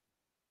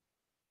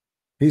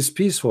 He's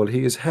peaceful,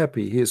 he is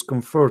happy, he is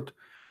comfort,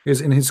 he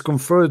is in his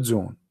comfort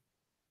zone.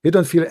 He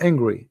don't feel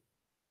angry.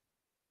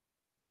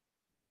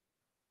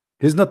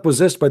 He's not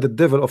possessed by the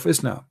devil of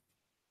Islam.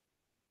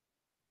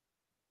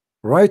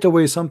 Right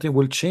away something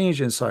will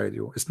change inside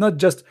you. It's not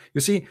just,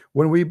 you see,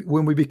 when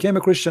we became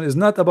a Christian, it's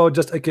not about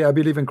just, okay, I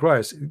believe in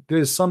Christ. There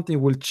is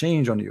something will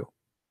change on you.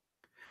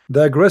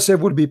 The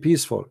aggressive will be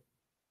peaceful.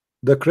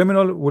 The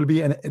criminal will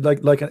be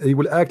he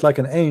will act like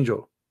an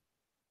angel.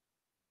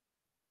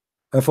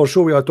 And for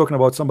sure we are talking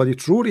about somebody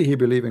truly he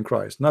believe in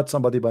Christ, not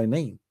somebody by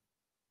name.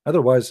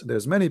 Otherwise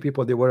there's many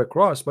people, they wear a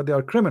cross but they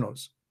are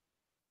criminals.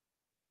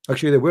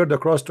 Actually they wear the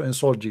cross to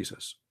insult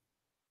Jesus.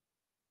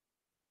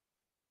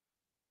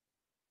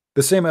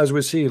 The same as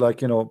we see,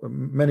 like, you know,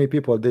 many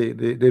people they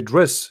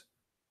dress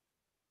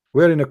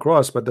wearing a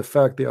cross, but the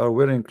fact they are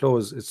wearing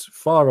clothes, it's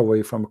far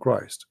away from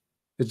Christ.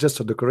 It's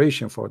just a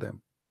decoration for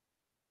them.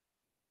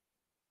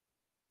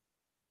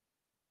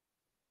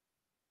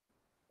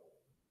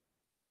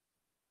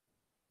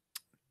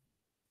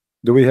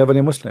 Do we have any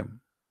Muslim?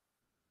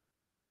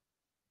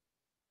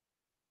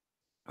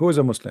 Who is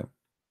a Muslim?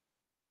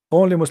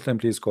 Only Muslim,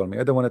 please call me.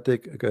 I don't want to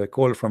take a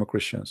call from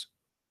Christians.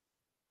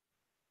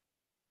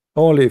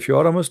 Only if you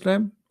are a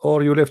Muslim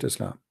or you left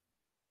Islam.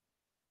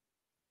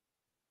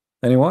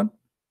 Anyone?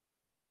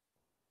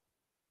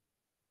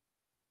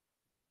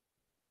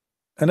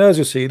 And as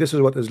you see, this is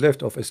what is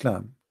left of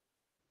Islam,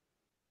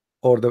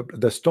 or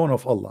the stone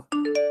of Allah.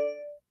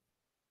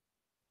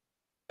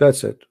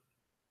 That's it.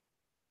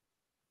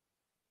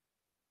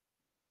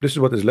 This is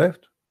what is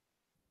left.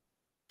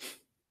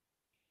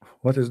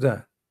 What is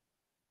that?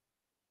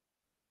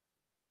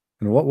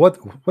 And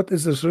what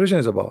is this religion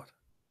is about?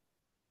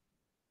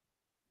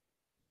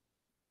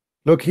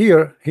 Look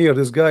here,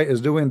 this guy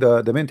is doing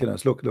the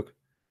maintenance. Look.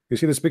 You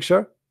see this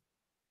picture?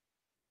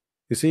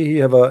 You see he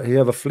have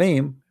a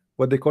flame,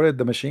 what they call it,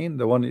 the machine,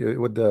 the one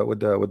with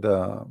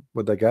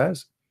the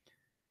gas.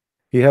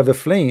 He have a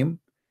flame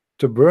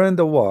to burn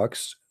the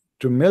wax,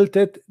 to melt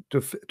it,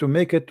 to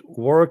make it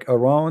work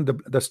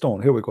around the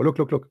stone. Here we go.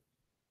 Look.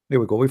 There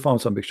we go. We found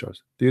some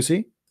pictures. Do you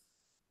see?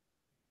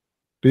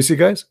 Do you see,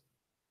 guys?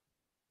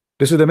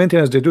 This is the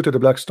maintenance they do to the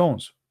black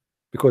stones,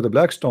 because the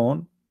black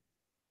stone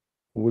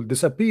will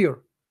disappear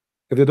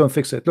if they don't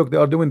fix it. Look, they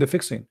are doing the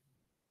fixing.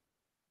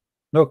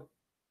 Look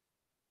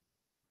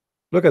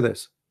at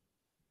this.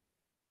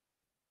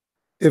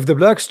 If the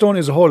black stone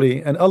is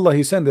holy and Allah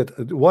he sent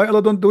it, why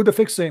Allah don't do the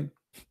fixing?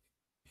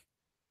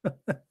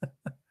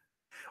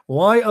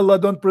 Why Allah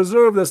don't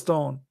preserve the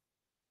stone?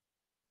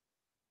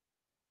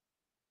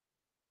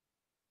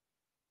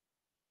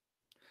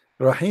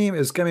 Rahim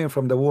is coming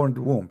from the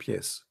womb,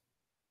 yes,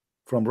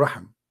 from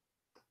Rahim.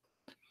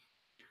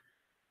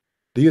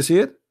 Do you see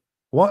it?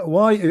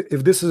 Why,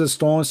 if this is a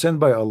stone sent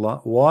by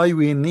Allah, why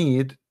we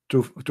need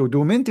to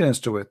do maintenance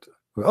to it?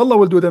 Allah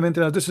will do the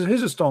maintenance. This is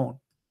His stone.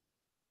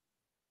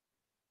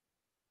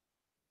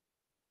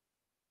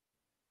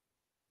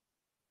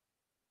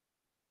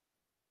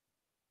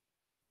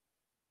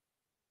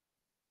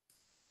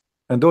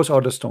 And those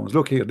are the stones.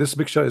 Look here, this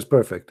picture is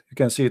perfect. You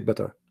can see it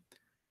better.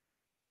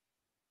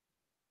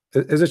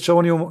 Is it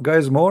showing you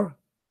guys more?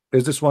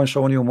 Is this one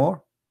showing you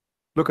more?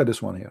 Look at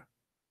this one here.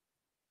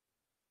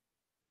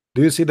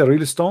 Do you see the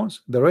real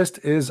stones? The rest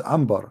is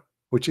amber,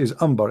 which is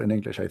amber in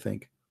English, I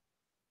think.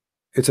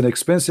 It's an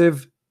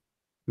expensive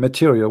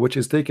material which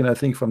is taken, I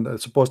think, from the,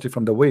 supposedly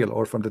from the whale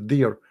or from the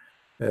deer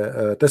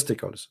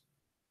testicles.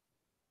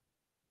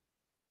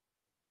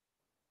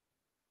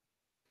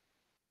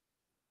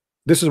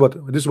 This is what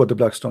the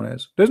black stone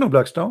is. There's no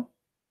black stone.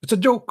 It's a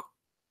joke.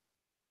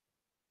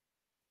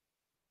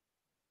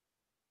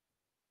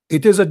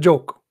 It is a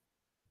joke.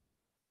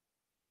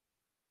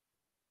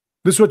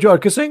 This is what you are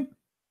kissing?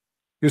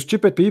 You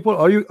stupid people.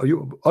 Are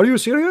you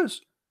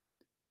serious?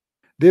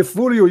 They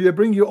fool you. They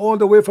bring you all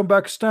the way from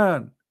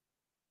Pakistan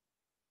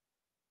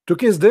to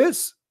kiss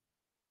this?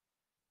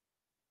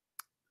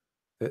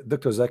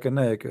 Dr. Zakir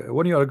Naik,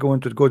 when you are going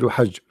to go to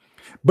Hajj,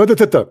 but there's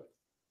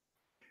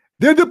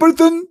the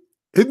person,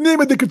 his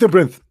name is the Christian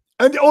Prince,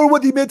 and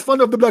already made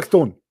fun of the black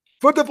stone.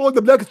 First of all,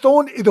 the black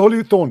stone is the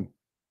holy stone.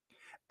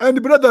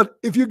 And brother,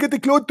 if you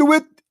get close to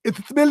it, it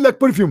smells like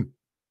perfume.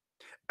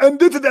 And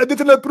this is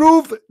additional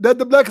proof that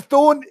the black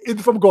stone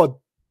is from God.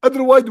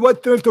 Otherwise,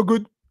 what smells so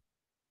good?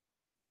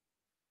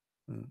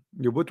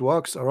 You put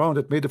wax around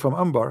it made it from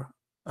amber.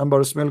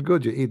 Amber smells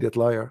good, you idiot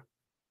liar.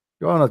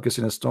 You are not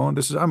kissing a stone.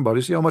 This is amber.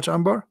 You see how much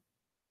amber?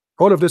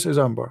 All of this is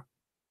amber.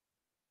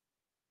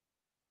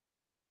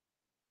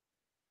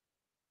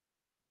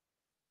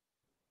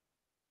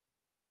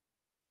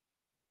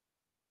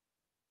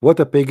 What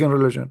a pagan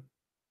religion.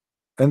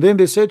 And then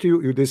they say to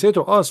you, they say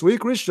to us, we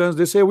Christians,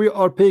 they say we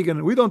are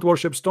pagan. We don't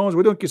worship stones.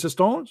 We don't kiss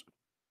stones.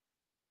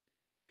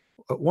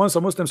 Once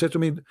a Muslim said to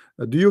me,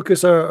 do you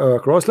kiss a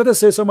cross? Let us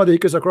say somebody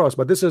kiss a cross,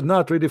 but this is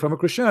not really from a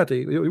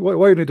Christianity.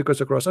 Why you need to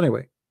kiss a cross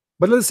anyway?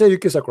 But let's say you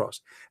kiss a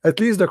cross. At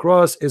least the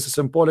cross is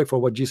symbolic for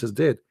what Jesus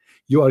did.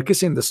 You are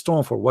kissing the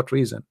stone for what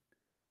reason?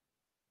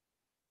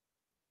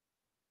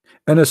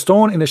 And a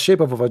stone in the shape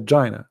of a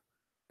vagina.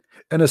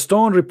 And a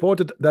stone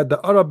reported that the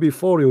Arab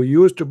before you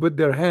used to put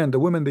their hand, the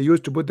women, they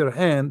used to put their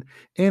hand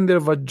in their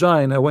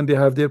vagina when they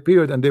have their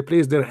period, and they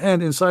place their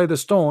hand inside the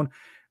stone,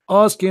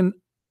 asking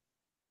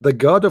the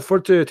god of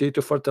fertility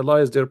to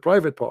fertilize their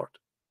private part.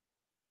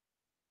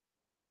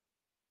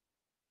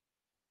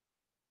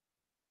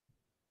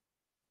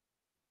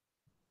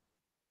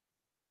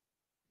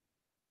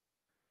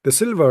 The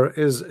silver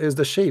is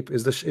the shape,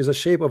 is a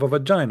shape of a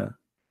vagina.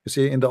 You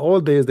see, in the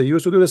old days they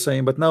used to do the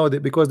same, but now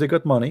because they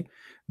got money,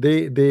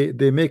 they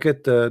make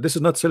it. This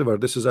is not silver.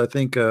 This is, I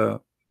think,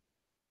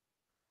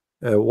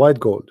 white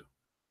gold,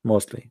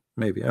 mostly.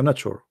 Maybe, I'm not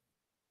sure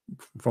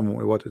from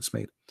what it's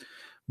made.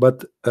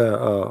 But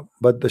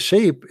the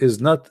shape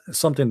is not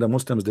something the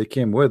Muslims they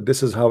came with.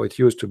 This is how it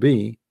used to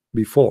be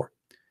before.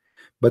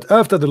 But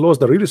after they lost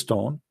the real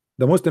stone,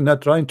 the Muslim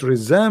not trying to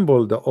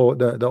resemble the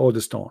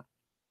old stone.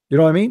 You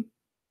know what I mean?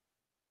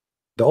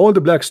 The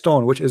old black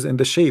stone, which is in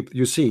the shape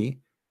you see,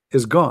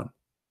 is gone.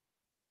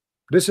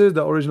 This is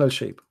the original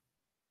shape.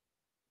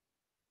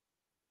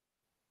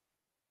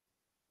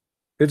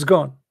 It's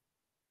gone.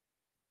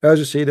 As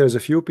you see, there's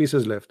a few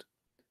pieces left.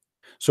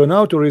 So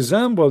now to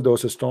resemble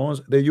those stones,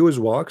 they use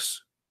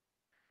wax,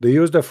 they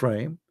use the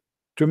frame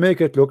to make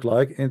it look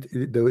like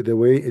the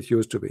way it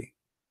used to be.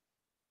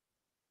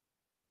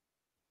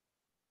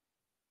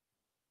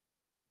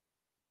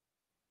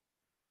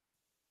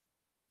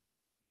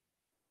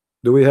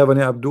 Do we have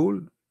any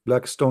Abdul,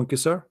 black stone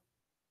kisser?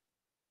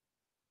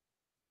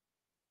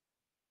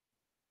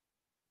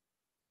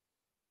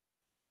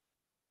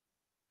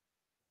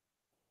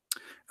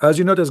 As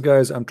you notice,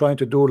 guys, I'm trying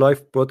to do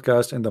live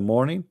broadcast in the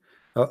morning.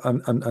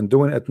 I'm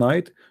doing it at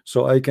night,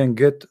 so I can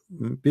get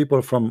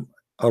people from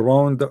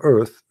around the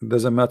earth.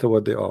 Doesn't matter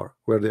what they are,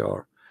 where they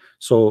are.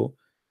 So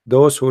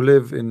those who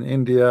live in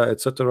India,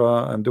 etc.,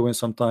 I'm doing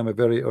sometime a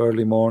very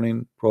early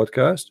morning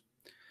broadcast.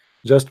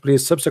 Just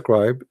please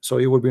subscribe so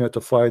you will be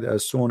notified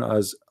as soon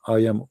as I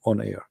am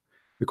on air,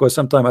 because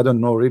sometimes I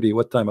don't know really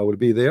what time I will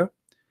be there,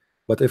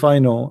 but if I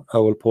know, I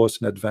will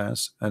post in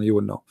advance and you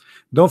will know.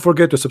 Don't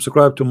forget to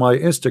subscribe to my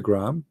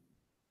Instagram.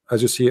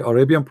 As you see,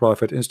 Arabian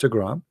Prophet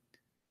Instagram,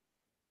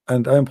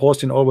 and I am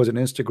posting always on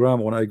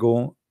Instagram when I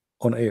go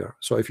on air.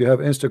 So if you have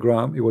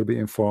Instagram, you will be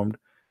informed.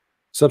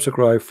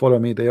 Subscribe, follow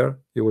me there.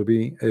 You will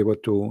be able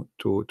to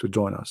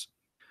join us.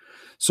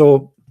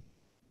 So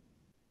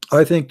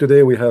I think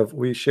today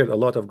we shared a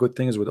lot of good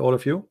things with all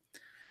of you,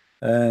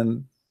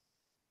 and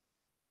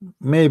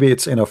maybe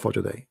it's enough for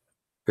today.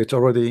 It's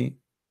already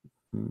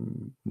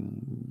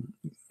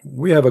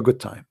we have a good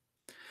time,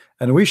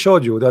 and we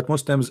showed you that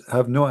Muslims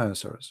have no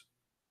answers.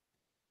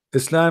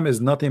 Islam is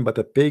nothing but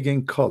a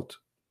pagan cult,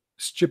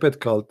 stupid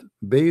cult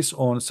based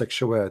on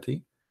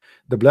sexuality.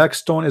 The black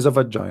stone is a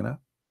vagina.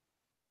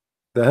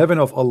 The heaven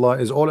of Allah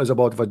is always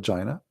about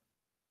vagina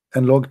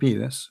and long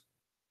penis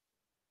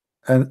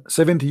and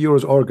 70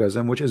 years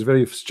orgasm, which is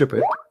very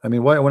stupid. I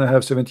mean, why I want to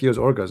have 70 years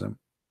orgasm?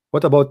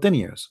 What about 10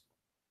 years?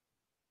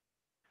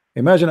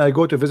 Imagine I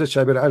go to visit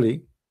Shabir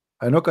Ali,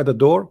 I knock at the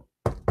door.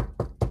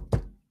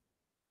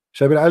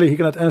 Shabir Ali, he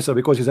cannot answer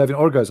because he's having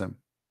orgasm.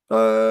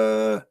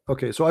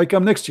 Okay, so I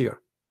come next year.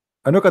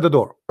 I knock at the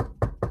door.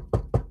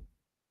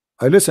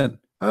 I listen.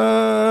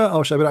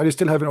 Oh, Shabir Ali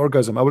still having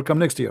orgasm. I will come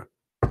next year.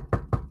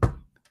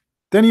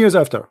 10 years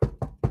after,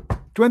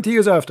 20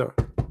 years after,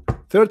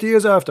 30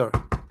 years after,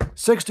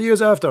 60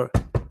 years after,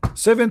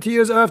 70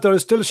 years after,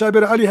 still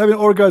Shabir Ali having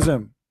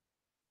orgasm.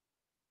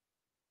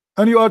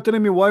 And you are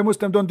telling me why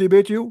Muslims don't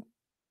debate you?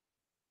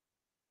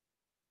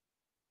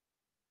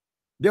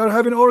 They are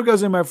having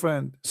orgasm, my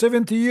friend.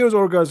 70 years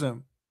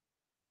orgasm.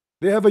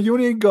 They have a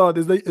unique God,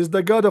 is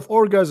the God of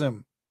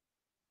orgasm.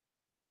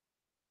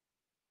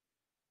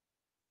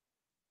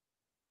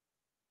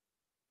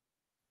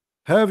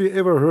 Have you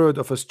ever heard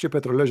of a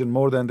stupid religion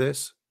more than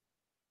this?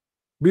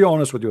 Be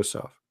honest with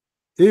yourself.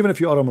 Even if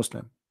you are a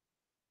Muslim,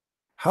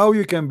 how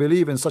you can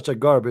believe in such a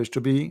garbage to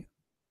be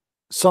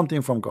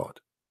something from God?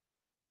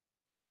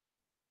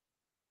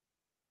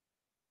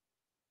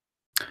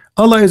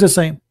 Allah is the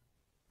same.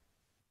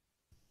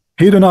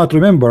 He do not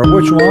remember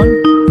which one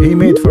he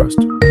made first.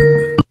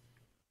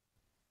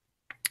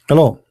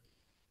 Hello.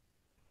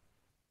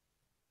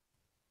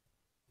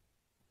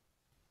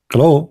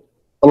 Hello.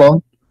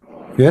 Hello.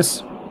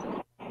 Yes.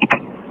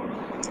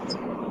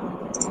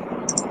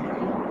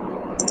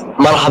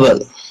 مرحبا.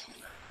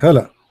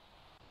 هلا.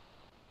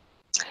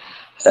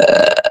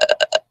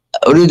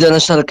 أريد أن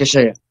أشارك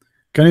شيئا.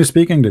 Can you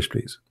speak English,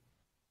 please?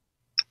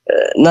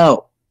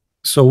 No.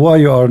 So why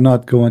you are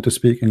not going to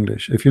speak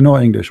English? If you know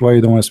English, why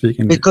you don't want to speak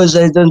English? Because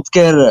I don't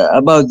care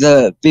about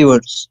the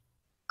viewers.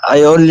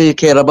 I only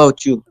care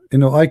about you. You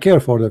know, I care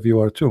for the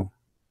viewer too.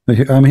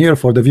 I'm here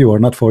for the viewer,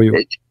 not for you.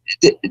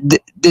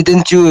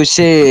 Didn't you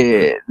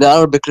say the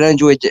Arabic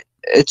language,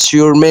 it's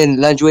your main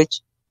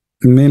language?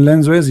 Main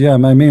language? Yeah,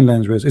 my main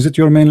language. Is it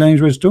your main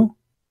language too?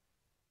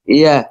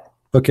 Yeah.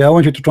 Okay, I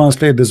want you to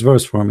translate this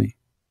verse for me.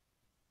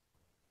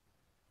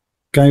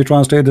 Can you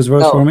translate this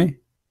verse for me?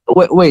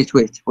 Wait.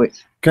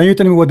 Can you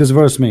tell me what this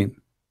verse means?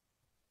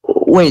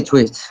 Wait.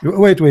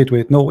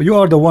 No, you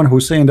are the one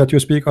who's saying that you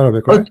speak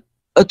Arabic, right?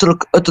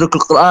 اترك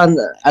القرآن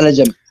على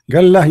جنب.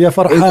 قال له يا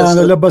فرحان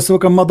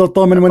لبسوك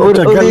مضى من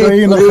ونجك قال له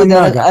اين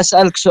الخناقة.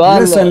 أسألك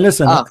سؤال.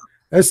 listen.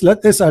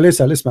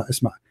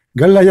 اسمع.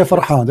 قال له يا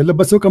فرحان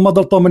لبسوك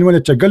مضى من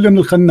ونجك قال له من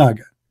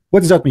الخناقة. What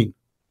does that mean?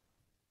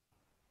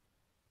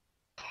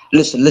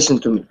 Listen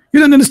to me.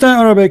 You don't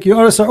understand Arabic. You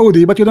are a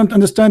Saudi, but you don't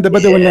understand the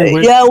Bedouin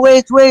language. Yeah,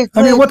 wait.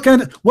 I mean, what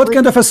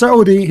kind of a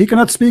Saudi? He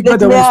cannot speak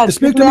Bedouin.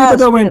 Speak to me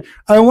Bedouin.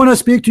 I want to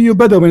speak to you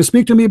Bedouin.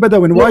 Speak to me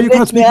Bedouin. Why you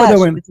cannot speak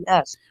Bedouin?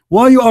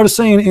 Why you are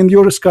saying in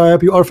your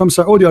Skype you are from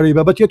Saudi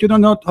Arabia, but yet you don't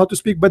know how to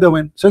speak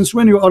Bedouin? Since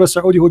when you are a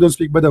Saudi who don't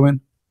speak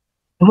Bedouin?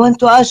 I want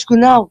to ask you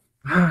now.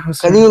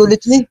 Can you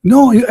let me?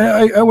 No,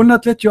 I will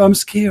not let you. I'm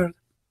scared.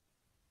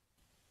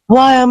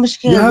 Why I'm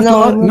scared?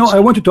 No, I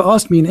want you to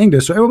ask me in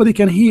English so everybody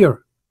can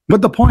hear.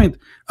 But the point,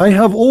 I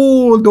have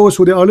all those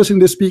who they are listening,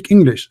 they speak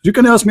English. You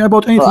can ask me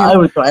about anything. I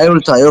will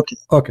try.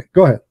 Okay,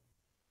 go ahead.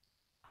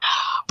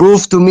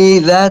 Prove to me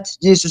that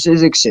Jesus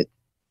is existed,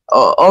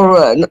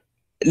 or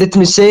let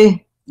me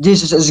say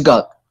Jesus is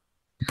God.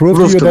 Prove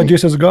to you that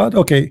Jesus is God.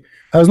 Okay,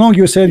 as long as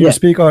you said you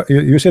speak,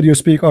 you said you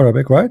speak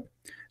Arabic, right?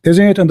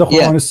 Isn't it in the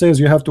Quran it says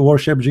you have to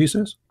worship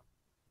Jesus?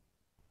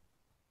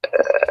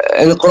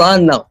 In the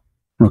Quran, no.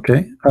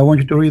 Okay, I want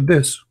you to read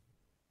this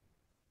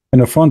in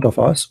the front of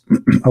us.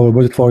 I will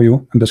put it for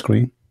you on the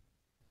screen,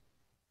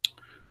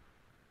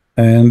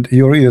 and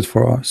you read it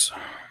for us.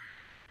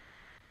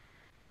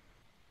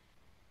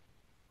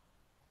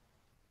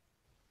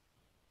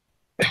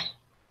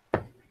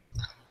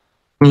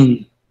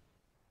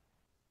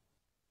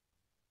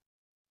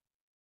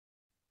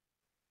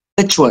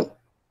 Which one?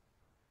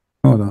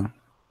 Hold on.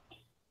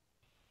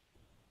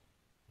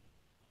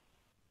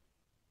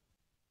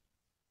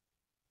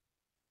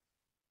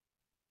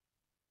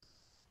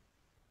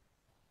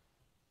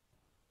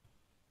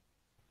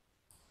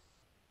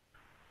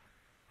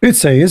 It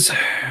says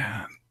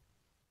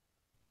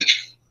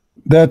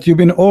that you've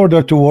been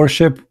ordered to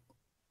worship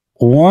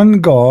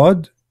one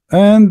God,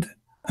 and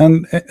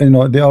you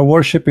know they are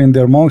worshiping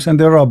their monks and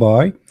their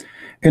rabbi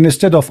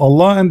instead of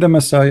Allah and the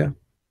Messiah.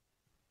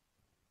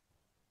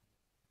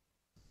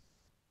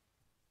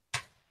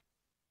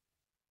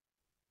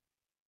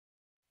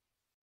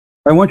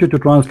 I want you to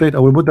translate. I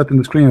will put that in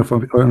the screen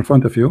in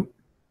front of you,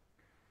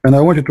 and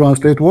I want you to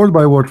translate word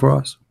by word for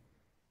us.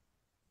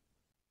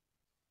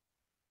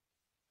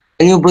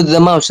 Can you put the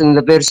mouse in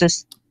the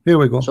verses? Here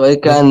we go. So I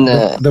can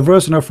the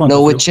verse in front know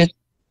of which you. it.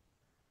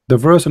 The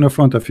verse in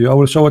front of you. I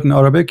will show it in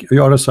Arabic.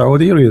 You are a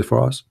Saudi. Read it for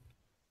us.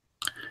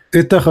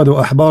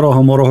 اتخذوا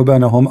أحبارهم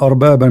ورهبانهم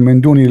أربابا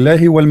من دون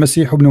الله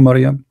والمسيح ابن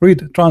مريم.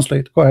 Read,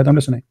 translate. Go ahead, I'm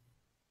listening.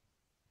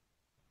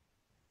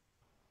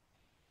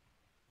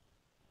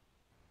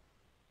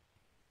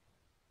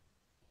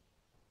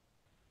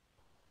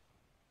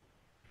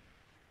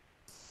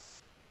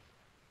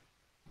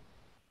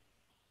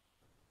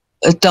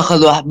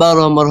 اتخذوا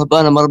أحبارهم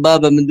ورهبانهم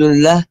أربابا من دون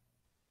الله.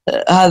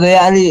 هذا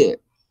يعني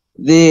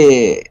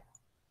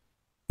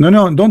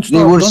No, don't stop.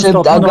 They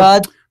worshipped a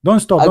God. Don't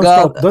stop.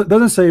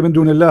 Doesn't say من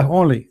دون الله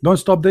only. Don't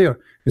stop there.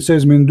 It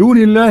says من دون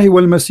الله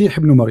والمسيح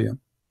ابن مريم.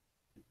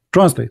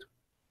 Translate.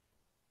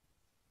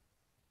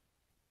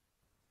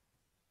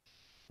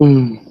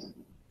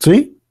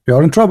 See, you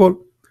are in trouble.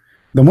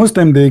 The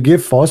Muslim, they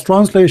give false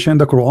translation.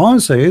 The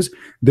Quran says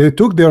they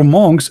took their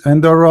monks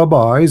and their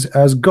rabbis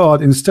as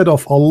God instead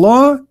of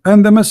Allah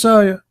and the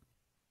Messiah.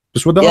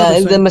 That's what the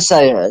and the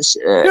Messiah.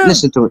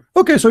 Listen to it.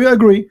 Okay, so you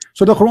agree.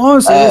 So the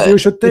Quran says you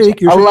should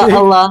take.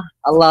 Allah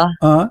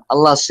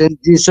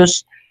sent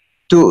Jesus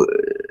to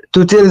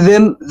tell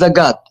them the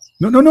God.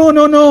 No.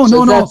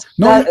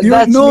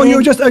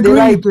 You just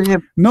agreed.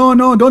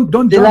 No, don't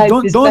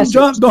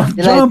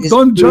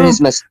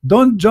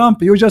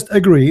jump. You just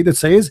agreed. It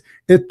says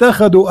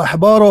اتخذوا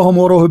أحبارهم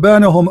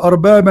ورهبانهم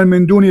أربابا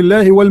من دون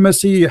الله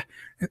والمسيح.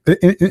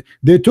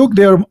 They took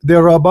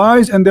their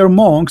rabbis and their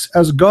monks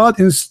as God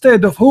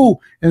instead of who?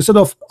 Instead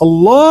of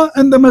Allah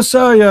and the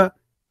Messiah.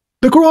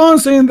 The Quran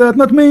saying that,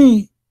 not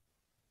me.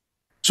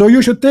 So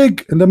you should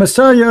take the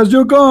Messiah as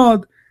your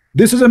God.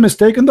 This is a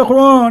mistake in the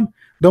Quran.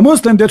 The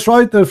Muslim, they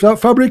try to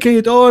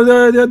fabricate. Oh,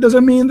 that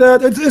doesn't mean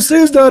that. It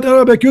says that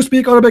Arabic. You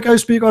speak Arabic, I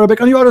speak Arabic,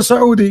 and you are a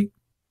Saudi.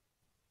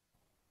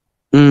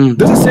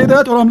 Does it say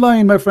that, or I'm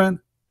lying, my friend?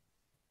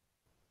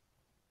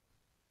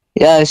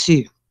 Yeah, I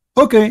see.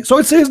 Okay, so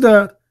it says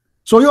that.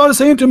 So you are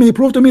saying to me,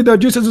 prove to me that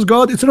Jesus is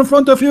God. It's in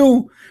front of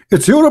you.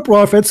 It's your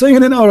prophet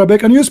saying in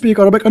Arabic, and you speak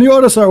Arabic, and you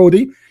are a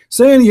Saudi,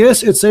 saying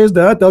yes, it says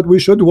that we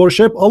should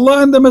worship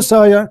Allah and the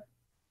Messiah.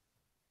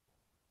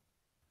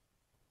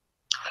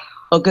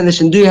 Okay,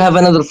 listen, do you have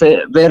another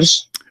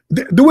verse?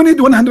 Do we need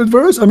 100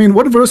 verse? I mean,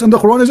 one verse in the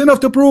Quran is enough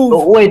to prove.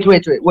 Oh, wait.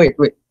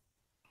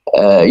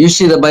 You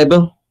see the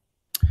Bible?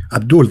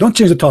 Abdul, don't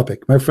change the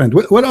topic, my friend.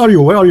 Where are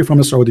you? Where are you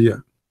from, Saudi?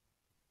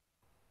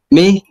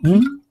 Me?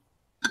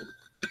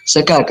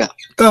 سكاكا.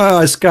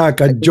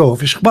 سكاكا جو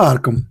في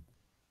اخباركم؟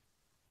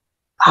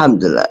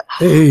 الحمد لله.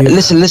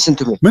 Listen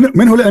to me.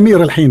 من هو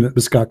الأمير الحين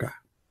بسكاكا؟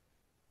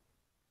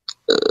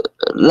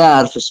 لا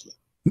أعرف اسمه.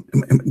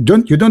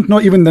 You don't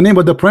know even the name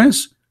of the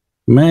prince?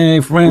 My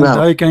friend,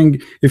 no. I can.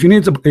 If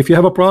you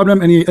have a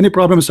problem, any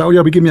problem in Saudi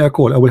Arabia, give me a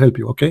call. I will help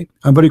you. Okay,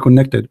 I'm very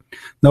connected.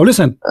 Now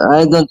listen.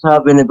 I don't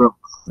have any problem.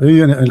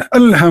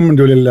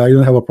 Alhamdulillah, you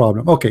don't have a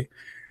problem. Okay,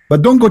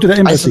 but don't go to the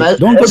embassy.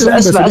 Don't go to the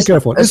embassy. Be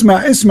careful.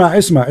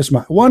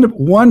 Isma.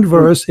 One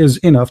verse is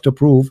enough to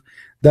prove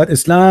that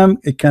Islam,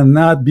 it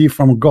cannot be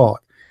from God.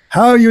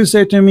 How you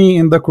say to me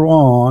in the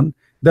Quran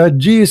that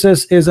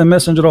Jesus is a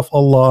messenger of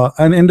Allah,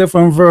 and in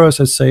different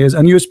verses says,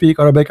 and you speak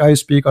Arabic, I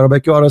speak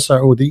Arabic, you are a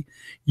Saudi,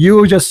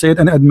 you just said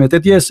and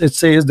admitted, yes, it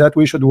says that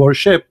we should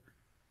worship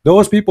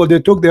those people. They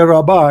took their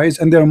rabbis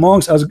and their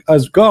monks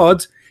as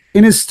gods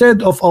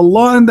instead of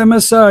Allah and the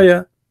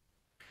Messiah.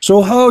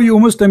 So how you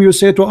Muslim, you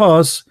say to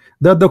us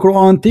that the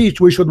Quran teach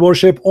we should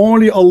worship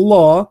only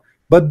Allah,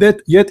 but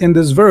that yet in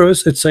this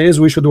verse it says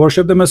we should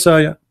worship the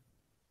Messiah?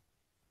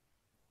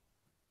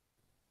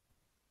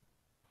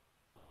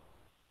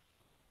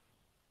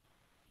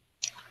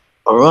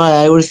 All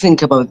right, I will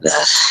think about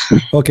that.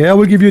 Okay, I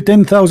will give you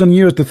 10,000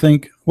 years to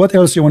think. What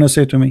else you want to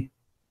say to me?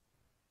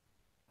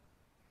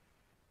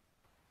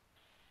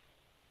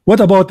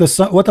 What about the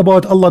sun? What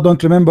about Allah?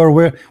 Don't remember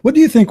where? What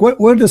do you think?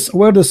 Where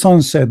the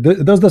sun set?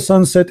 Does the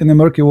sun set in the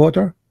murky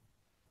water?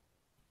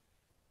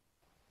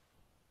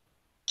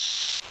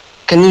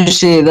 Can you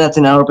say that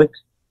in Arabic?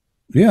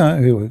 Yeah,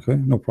 okay,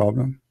 no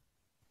problem.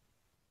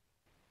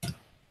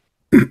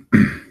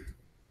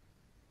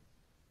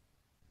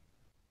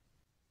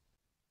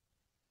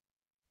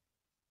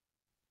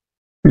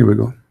 Here we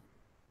go.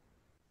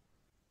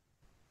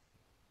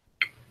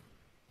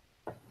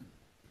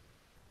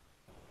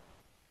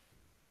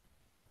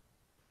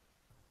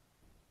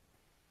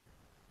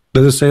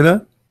 Does it say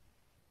that?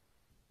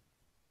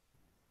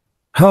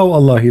 How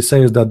Allah, He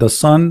says that the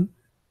sun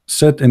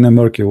set in the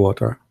murky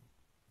water?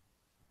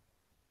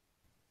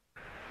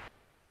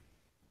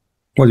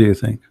 What do you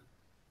think?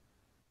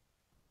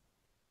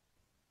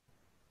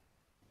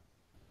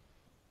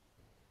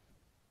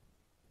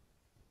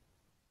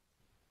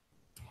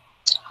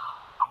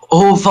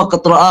 هو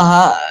فقط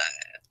رآها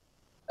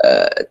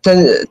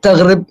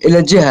تغرب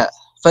إلى جهة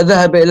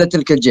فذهب إلى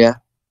تلك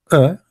الجهة.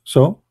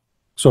 So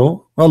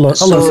Allah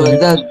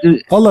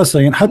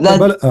saying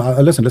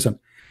حتى listen.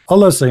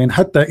 Allah saying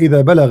حتى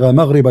إذا بلغ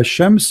مغرب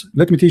الشمس.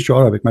 Let me teach you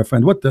Arabic, my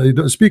friend. What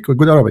speak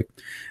good Arabic.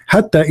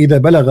 حتى إذا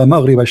بلغ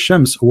مغرب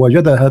الشمس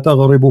وجدها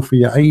تغرب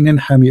في عين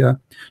حمئة.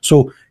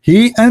 So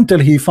until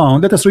he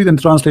found. Let us read in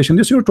translation.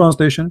 This is your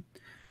translation.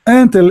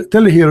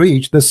 Till he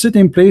reached the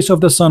sitting place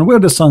of the sun. Where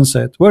the sun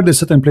set? Where the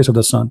sitting place of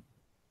the sun?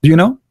 Do you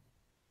know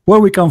where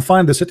we can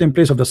find the sitting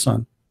place of the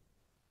sun?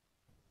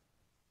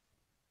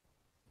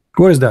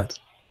 Where is that?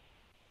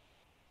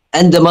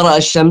 عندما رأى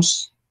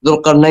الشمس ذو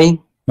القرنين.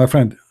 My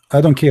friend, I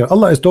don't care.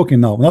 Allah is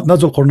talking now, not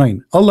ذو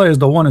القرنين. Allah is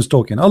the one is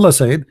talking. Allah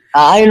said.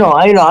 I know.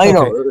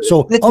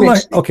 So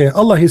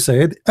Allah He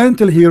said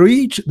until he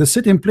reached the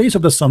sitting place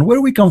of the sun.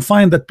 Where we can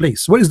find that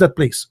place? Where is that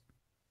place?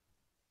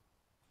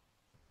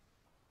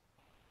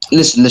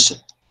 Listen.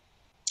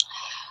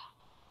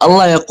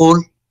 الله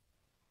يقول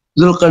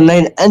ذو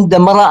القرنين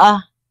عندما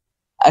رأى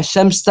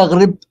الشمس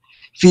تغرب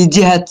في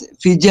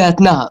جهة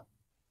نهر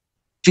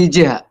في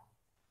جهة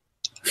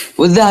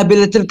وذهب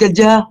إلى تلك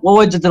الجهة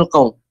ووجد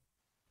القوم.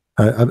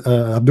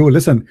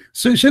 عبدول listen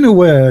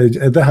شنو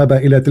ذهب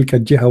إلى تلك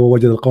الجهة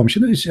ووجد القوم؟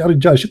 شنو يا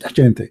رجال شو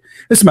تحكي أنت؟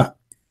 اسمع,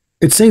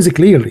 it says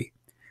clearly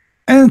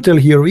until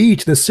he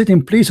reached the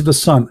sitting place of the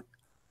sun,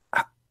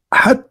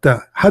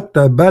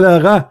 حتى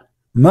بلغ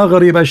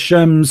مغرب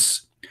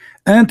الشمس,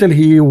 until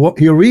he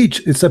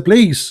reached, it's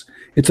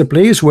a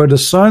place where the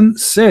sun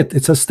set,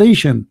 it's a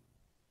station.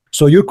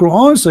 So your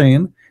Quran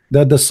saying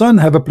that the sun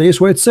have a place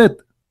where it set.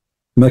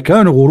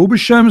 مكان غروب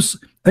الشمس,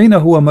 أين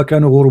هو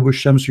مكان غروب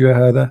الشمس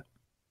يا هذا؟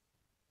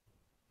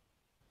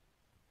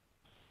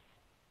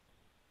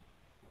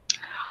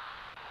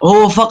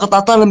 هو فقط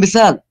أعطانا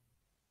مثال.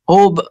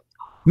 هو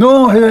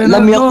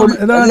لم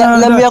يقل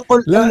لم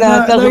يقل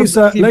انها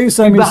تغرب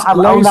ليس في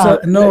بحر او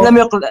نهر. لم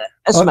يقل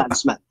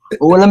اسمع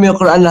هو لم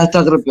يقل انها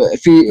تغرب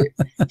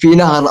في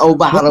نهر او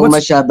بحر او ما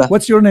شابه.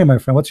 What's your name, my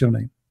friend? What's your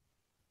name?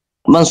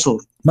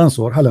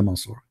 Mansour. Hello,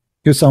 Mansour.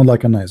 You sound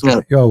like a nice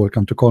guy. You are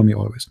welcome to call me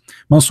always.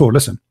 Mansour,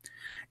 listen.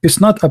 It's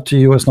not up to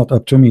you, it's not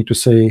up to me to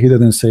say he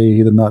didn't say,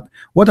 he did not.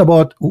 What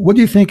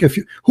do you think,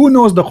 who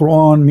knows the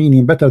Quran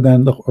meaning better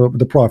than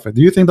the Prophet?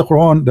 Do you think the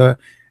Quran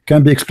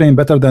can be explained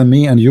better than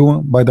me and you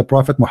by the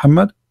Prophet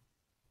Muhammad?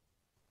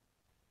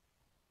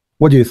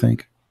 What do you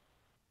think?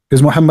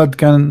 Is Muhammad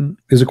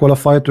is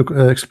qualified to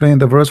explain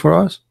the verse for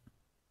us?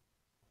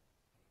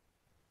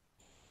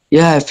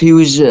 Yeah, if he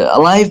was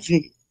alive,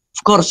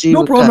 of course he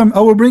no problem.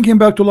 I will bring him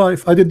back to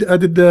life. I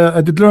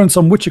did learn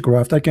some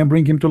witchcraft. I can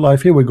bring him to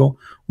life. Here we go.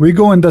 We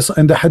go in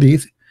the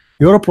hadith.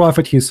 You're a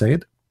prophet, he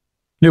said.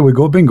 Here we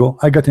go, bingo.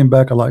 I got him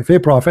back alive. Hey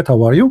prophet,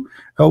 how are you?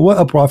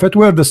 A prophet,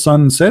 where the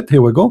sun set.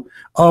 Here we go.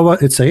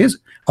 It says,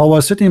 I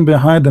was sitting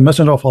behind the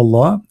messenger of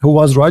Allah who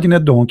was riding a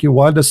donkey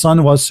while the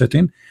sun was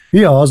setting.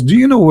 He asked, do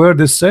you know where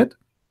this set?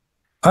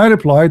 I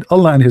replied,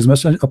 Allah and his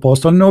messenger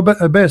apostle know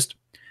best.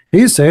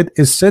 He said,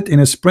 it's set in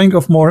a spring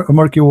of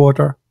murky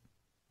water.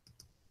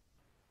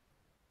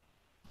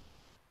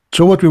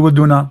 So what we will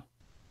do now?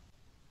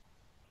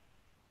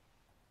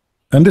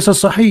 And this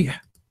is Sahih.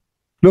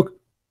 Look,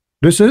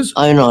 this is.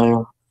 I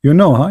know. You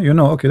know, huh? You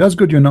know. Okay, that's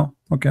good. You know.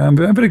 Okay, I'm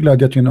very glad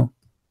that you know.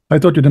 I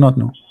thought you did not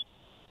know.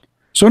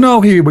 So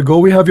now here we go.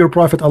 We have your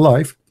prophet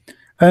alive,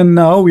 and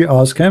now we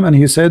ask him, and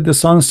he said the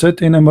sun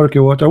set in a murky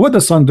water. What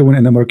the sun doing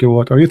in the murky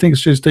water? You think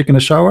she's taking a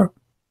shower?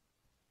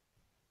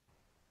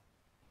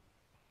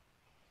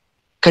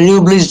 Can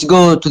you please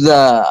go to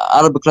the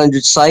Arabic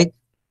language site?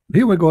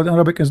 Here we go. The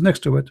Arabic is next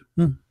to it.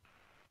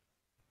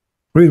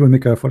 Read with me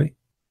carefully.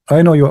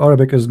 I know your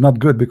Arabic is not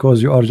good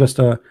because you are just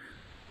a,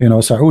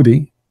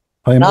 Saudi.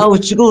 No,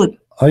 it's good.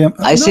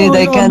 I said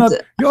I can't.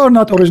 You are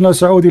not original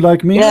Saudi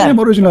like me. Yeah. I am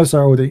original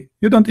Saudi.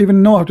 You don't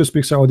even know how to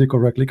speak Saudi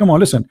correctly. Come on,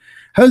 listen.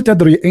 هل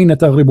تدري أين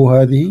تغرب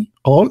هذه؟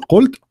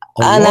 قلت.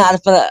 أنا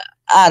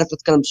أعرف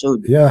أتكلم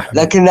سعودي.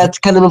 لكن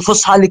أتكلم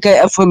الفصحى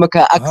لكي أفهمك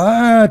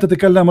أكثر.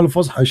 تتكلم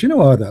الفصحى.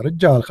 شنو هذا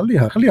رجال؟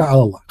 خليها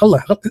على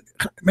الله.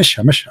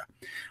 مشها.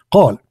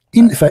 قال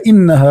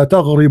فإنها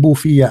تغرب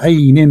في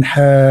عين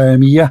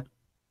حامية.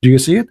 Do you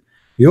see it?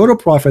 Your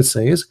prophet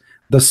says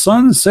the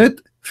sun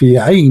set في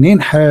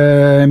عين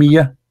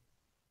حامية.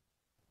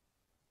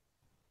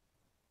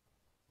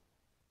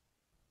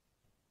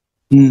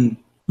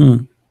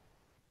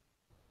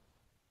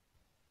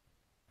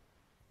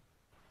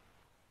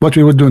 What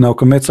we would do now?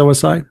 Commit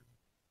suicide?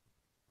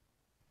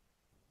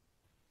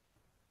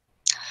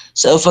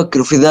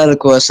 سأفكر في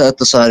ذلك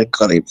وسأتصل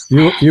قريب.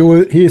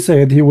 He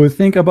said he will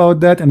think about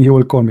that and he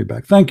will call me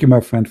back. Thank you, my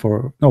friend,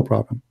 for no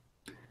problem.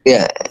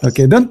 Yeah.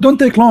 Okay, don't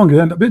take long.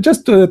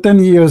 Just 10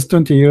 years,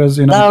 20 years.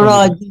 No,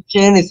 I didn't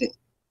say anything.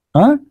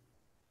 Huh?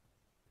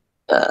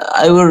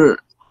 I will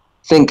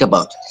think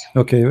about it.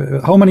 Okay,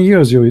 how many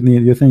years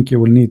you think you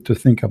will need to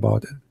think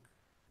about it?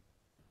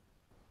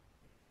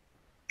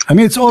 I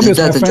mean, it's obvious,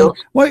 my friend.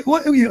 Why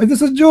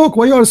this is a joke?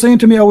 Why you are saying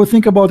to me I will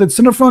think about it? It's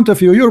in front of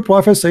you. Your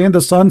prophet saying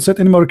the sun set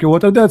in murky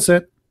water. That's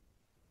it.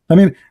 I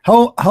mean,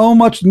 how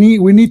much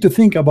we need to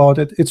think about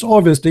it? It's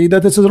obviously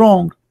that this is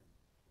wrong.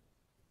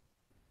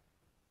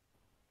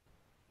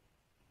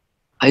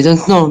 I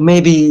don't know,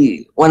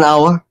 maybe 1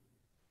 hour.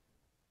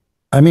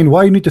 I mean,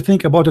 why you need to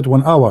think about it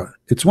 1 hour?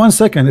 It's 1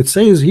 second. It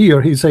says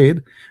here, he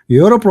said,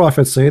 your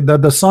prophet said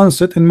that the sun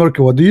set in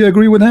murky water. Do you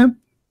agree with him?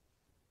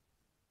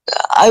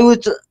 I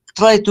would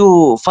try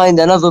to find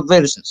another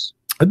verses.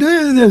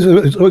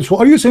 So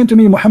are you saying to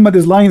me Muhammad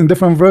is lying in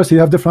different verse? He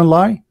have different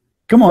lie?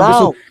 Come on.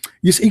 No.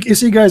 You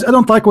see, guys, I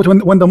don't like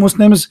when the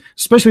Muslims,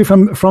 especially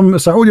from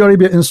Saudi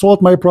Arabia,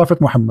 insult my prophet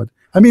Muhammad.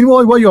 I mean,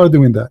 why you are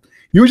doing that?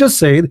 You just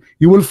said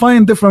you will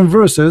find different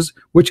verses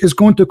which is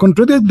going to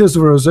contradict these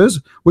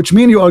verses, which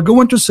mean you are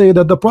going to say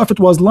that the prophet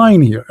was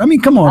lying here. I mean,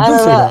 come on, don't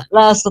say that.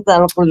 لا أستطيع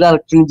أن أقول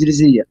ذلك في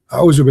الإنجليزية.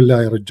 أعوذ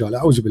بالله يا رجال.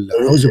 أعوذ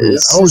بالله.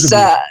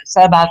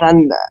 سأبحث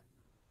عن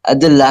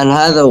أدلة عن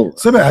هذا.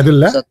 سبع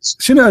أدلة.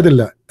 شنو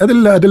أدلة؟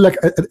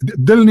 أدلك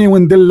دلني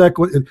وندلك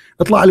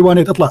اطلع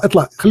الوانيت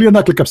اطلع خلينا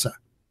ناكل كبسة.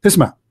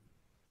 اسمع،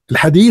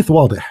 الحديث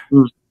واضح.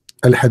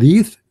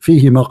 الحديث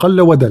فيه ما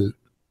قل ودل،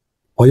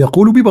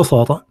 ويقول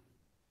ببساطة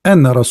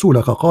أن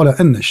رسولك قال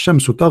أن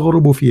الشمس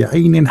تغرب في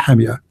عين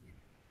حمية.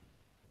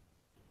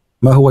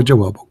 ما هو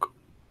جوابك؟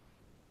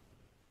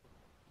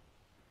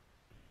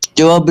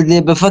 الجواب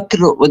اللي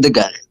بفكر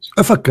ودقائق.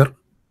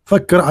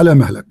 فكر على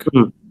مهلك.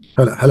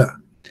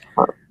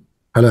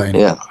 هلا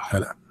عيني.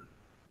 هلا.